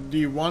 Where do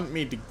you want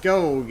me to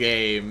go,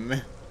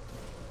 game?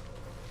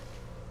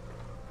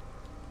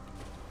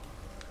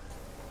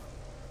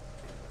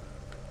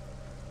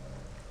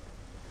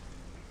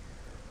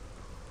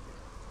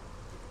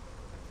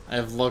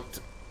 I've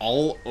looked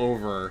all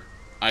over.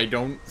 I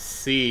don't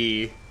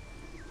see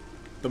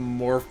the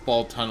morph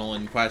ball tunnel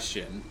in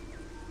question.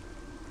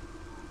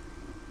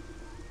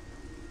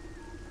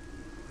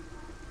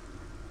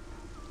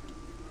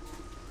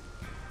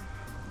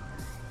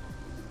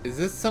 Is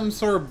this some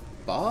sort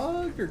of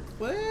bug or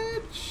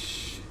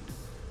glitch?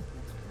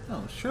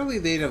 No, surely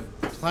they'd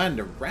have planned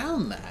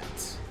around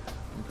that.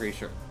 I'm pretty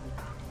sure.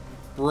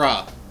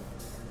 Bruh.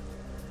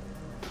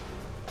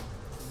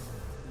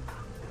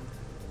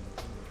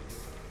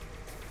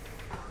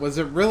 Was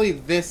it really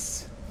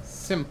this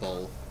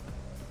simple?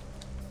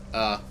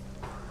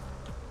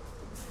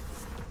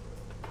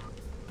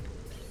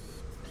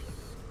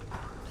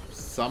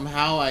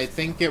 Somehow I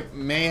think it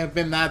may have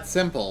been that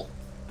simple.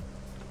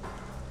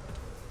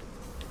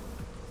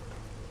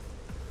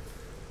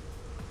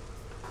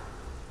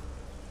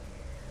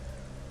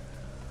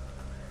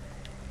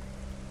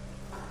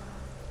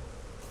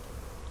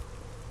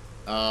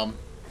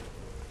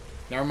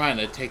 Never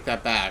mind, I take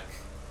that back.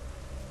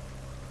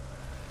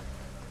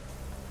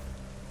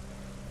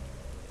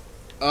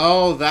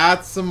 Oh,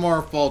 that's the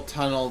morph ball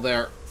tunnel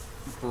there.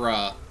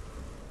 Bruh.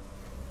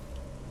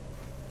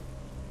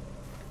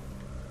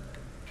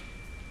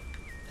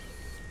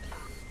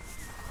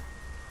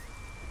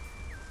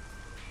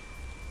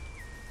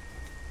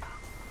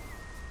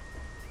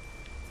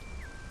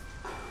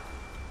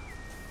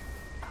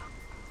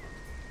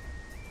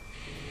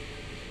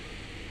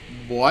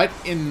 What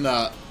in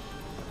the...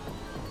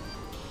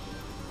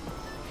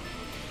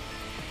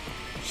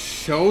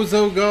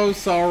 Chozo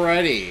Ghosts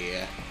already?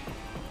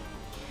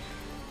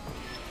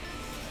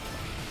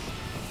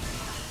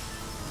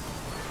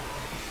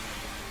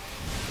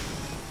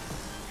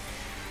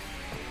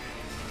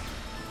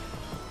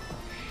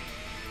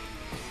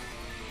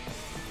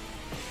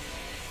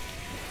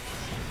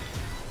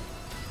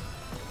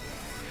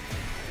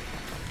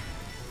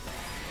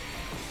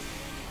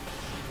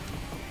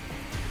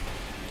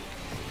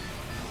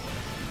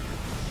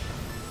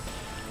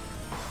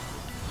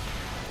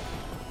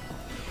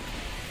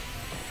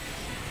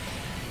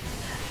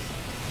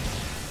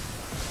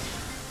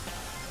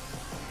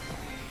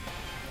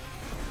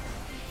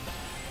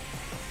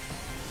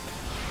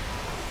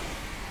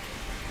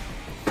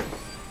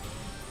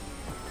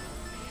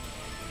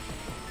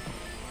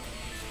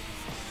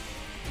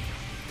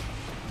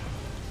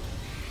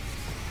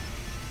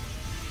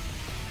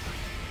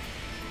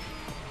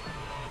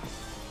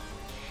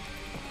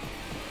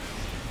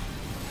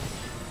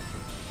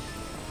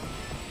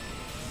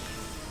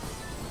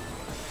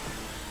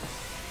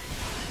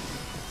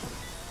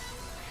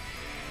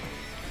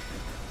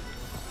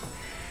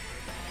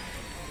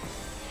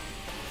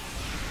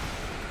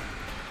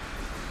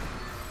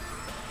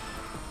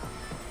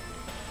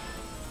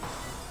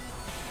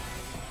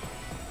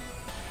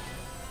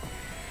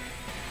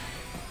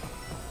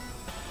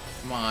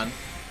 Come on.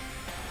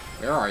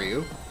 Where are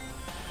you?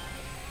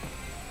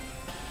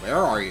 Where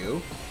are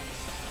you?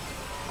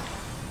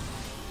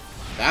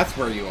 That's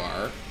where you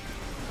are.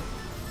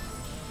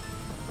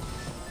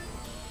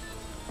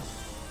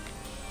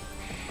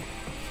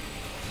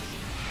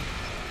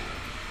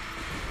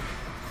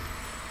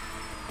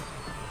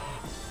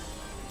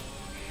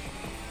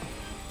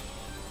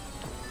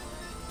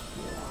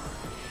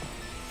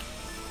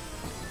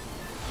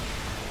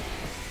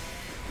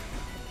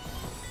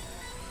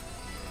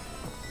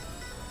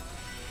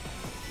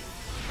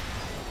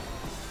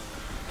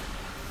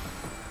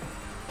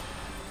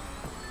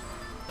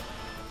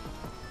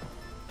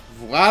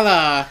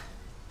 Voila!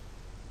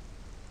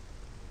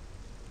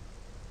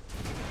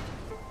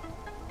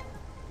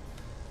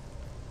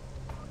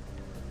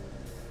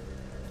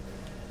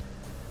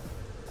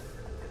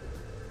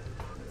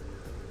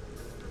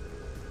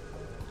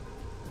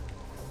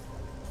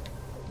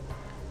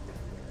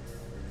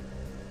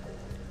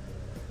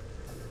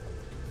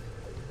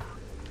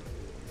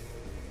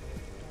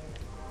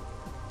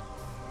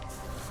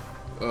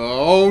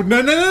 Oh,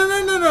 no, no, no,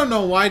 no, no, no,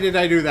 no. Why did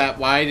I do that?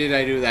 Why did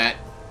I do that?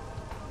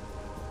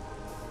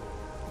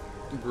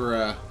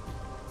 Bruh.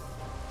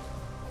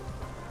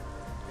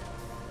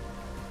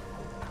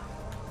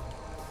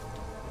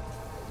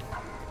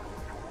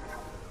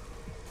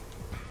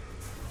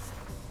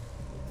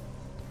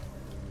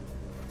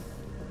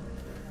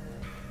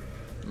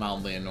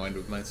 Mildly annoyed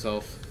with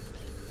myself.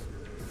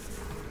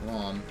 Come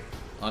on.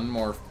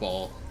 Unmorph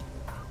ball.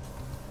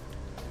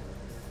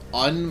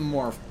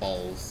 Unmorph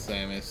balls,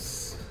 Samus.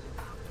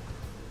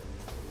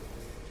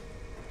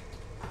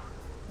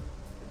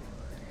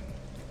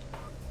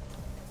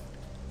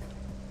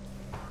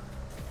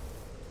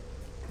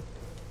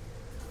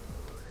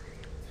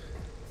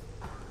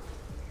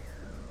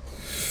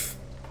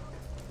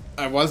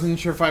 I wasn't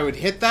sure if I would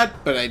hit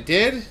that, but I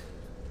did.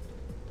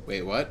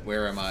 Wait, what?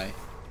 Where am I?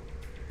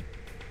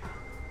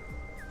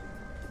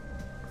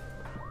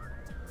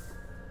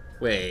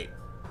 Wait.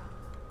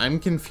 I'm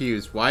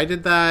confused. Why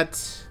did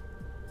that...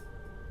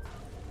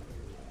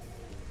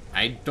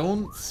 I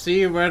don't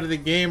see where the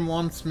game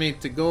wants me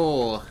to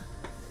go.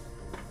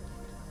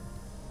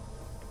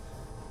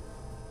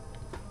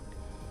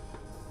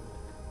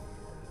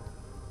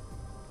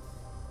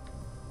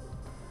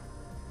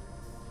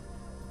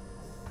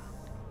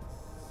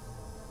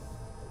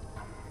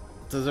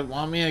 Does it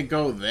want me to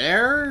go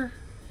there?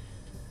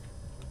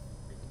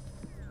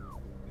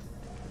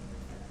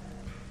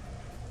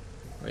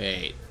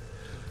 Wait.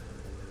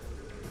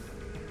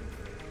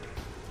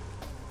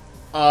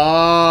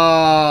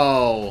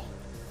 Oh.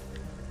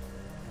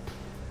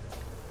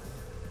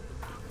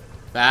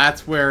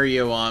 That's where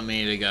you want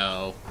me to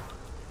go.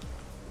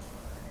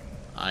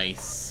 I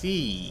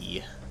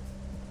see.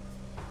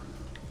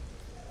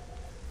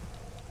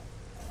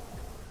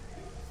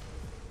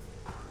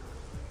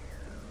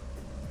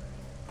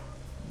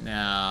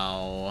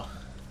 Now...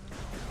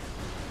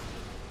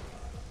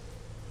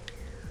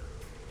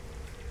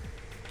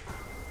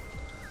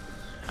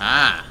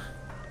 Ah.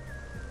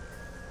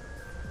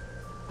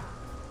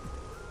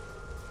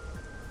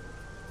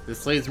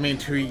 This leads me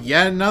to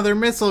yet another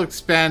missile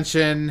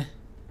expansion.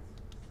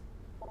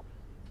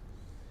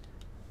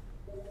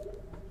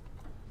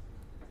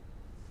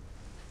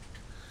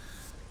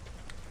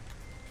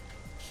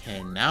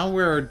 Okay, now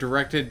we're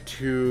directed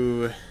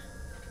to...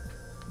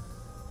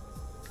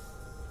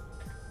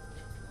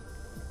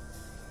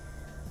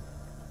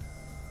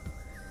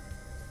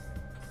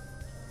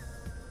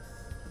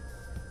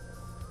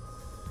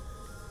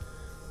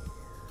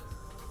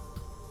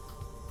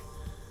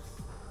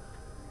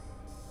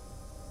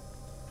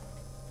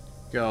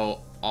 go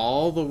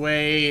all the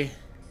way...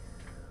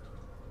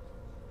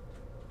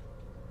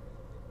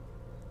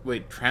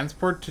 Wait,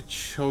 transport to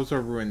Chozo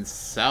Ruins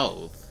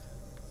South?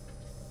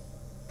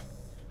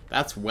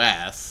 That's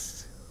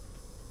west.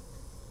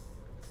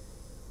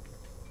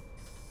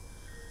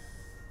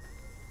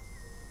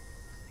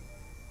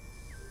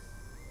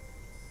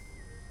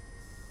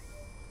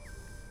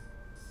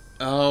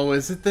 Oh,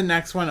 is it the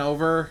next one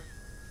over?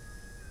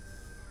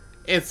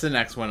 It's the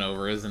next one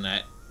over, isn't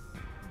it?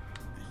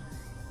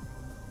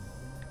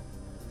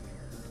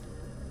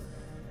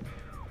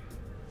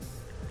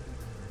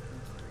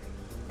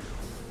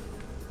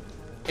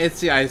 It's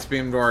the ice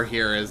beam door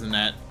here, isn't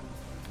it?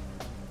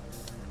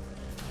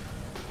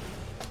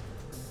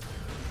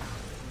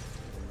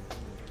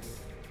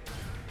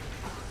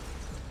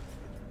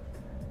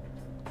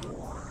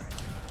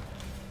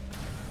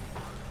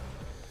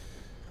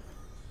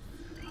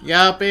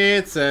 Yup,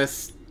 it's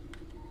this.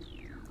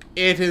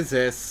 It is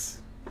this.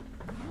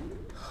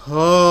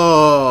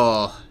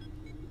 Oh.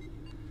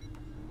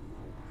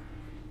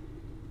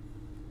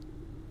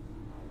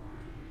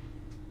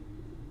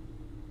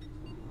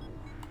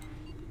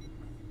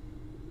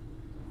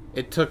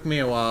 It took me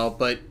a while,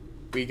 but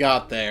we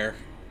got there.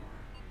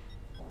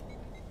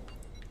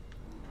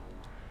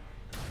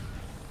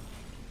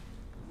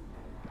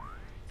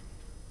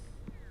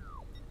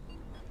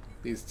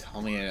 Please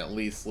tell me it at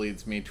least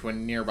leads me to a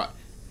nearby...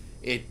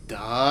 It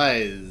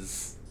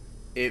does!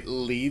 It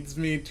leads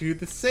me to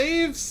the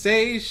save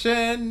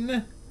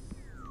station!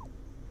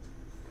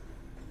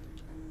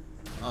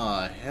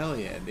 Aw, hell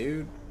yeah,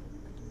 dude.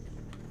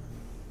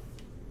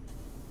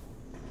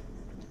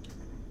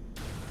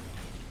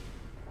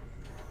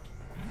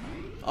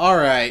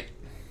 Alright.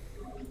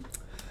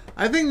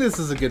 I think this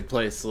is a good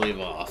place to leave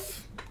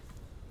off.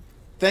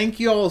 Thank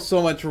you all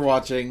so much for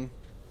watching.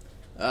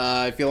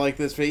 If you like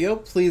this video,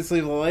 please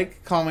leave a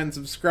like, comment,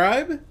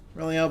 subscribe.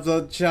 Really helps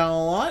out the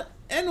channel a lot.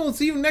 And we'll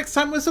see you next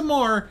time with some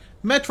more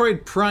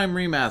Metroid Prime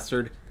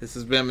Remastered. This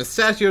has been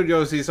Mustachio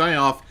Josie signing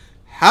off.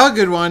 Have a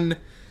good one.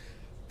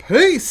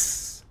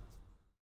 Peace!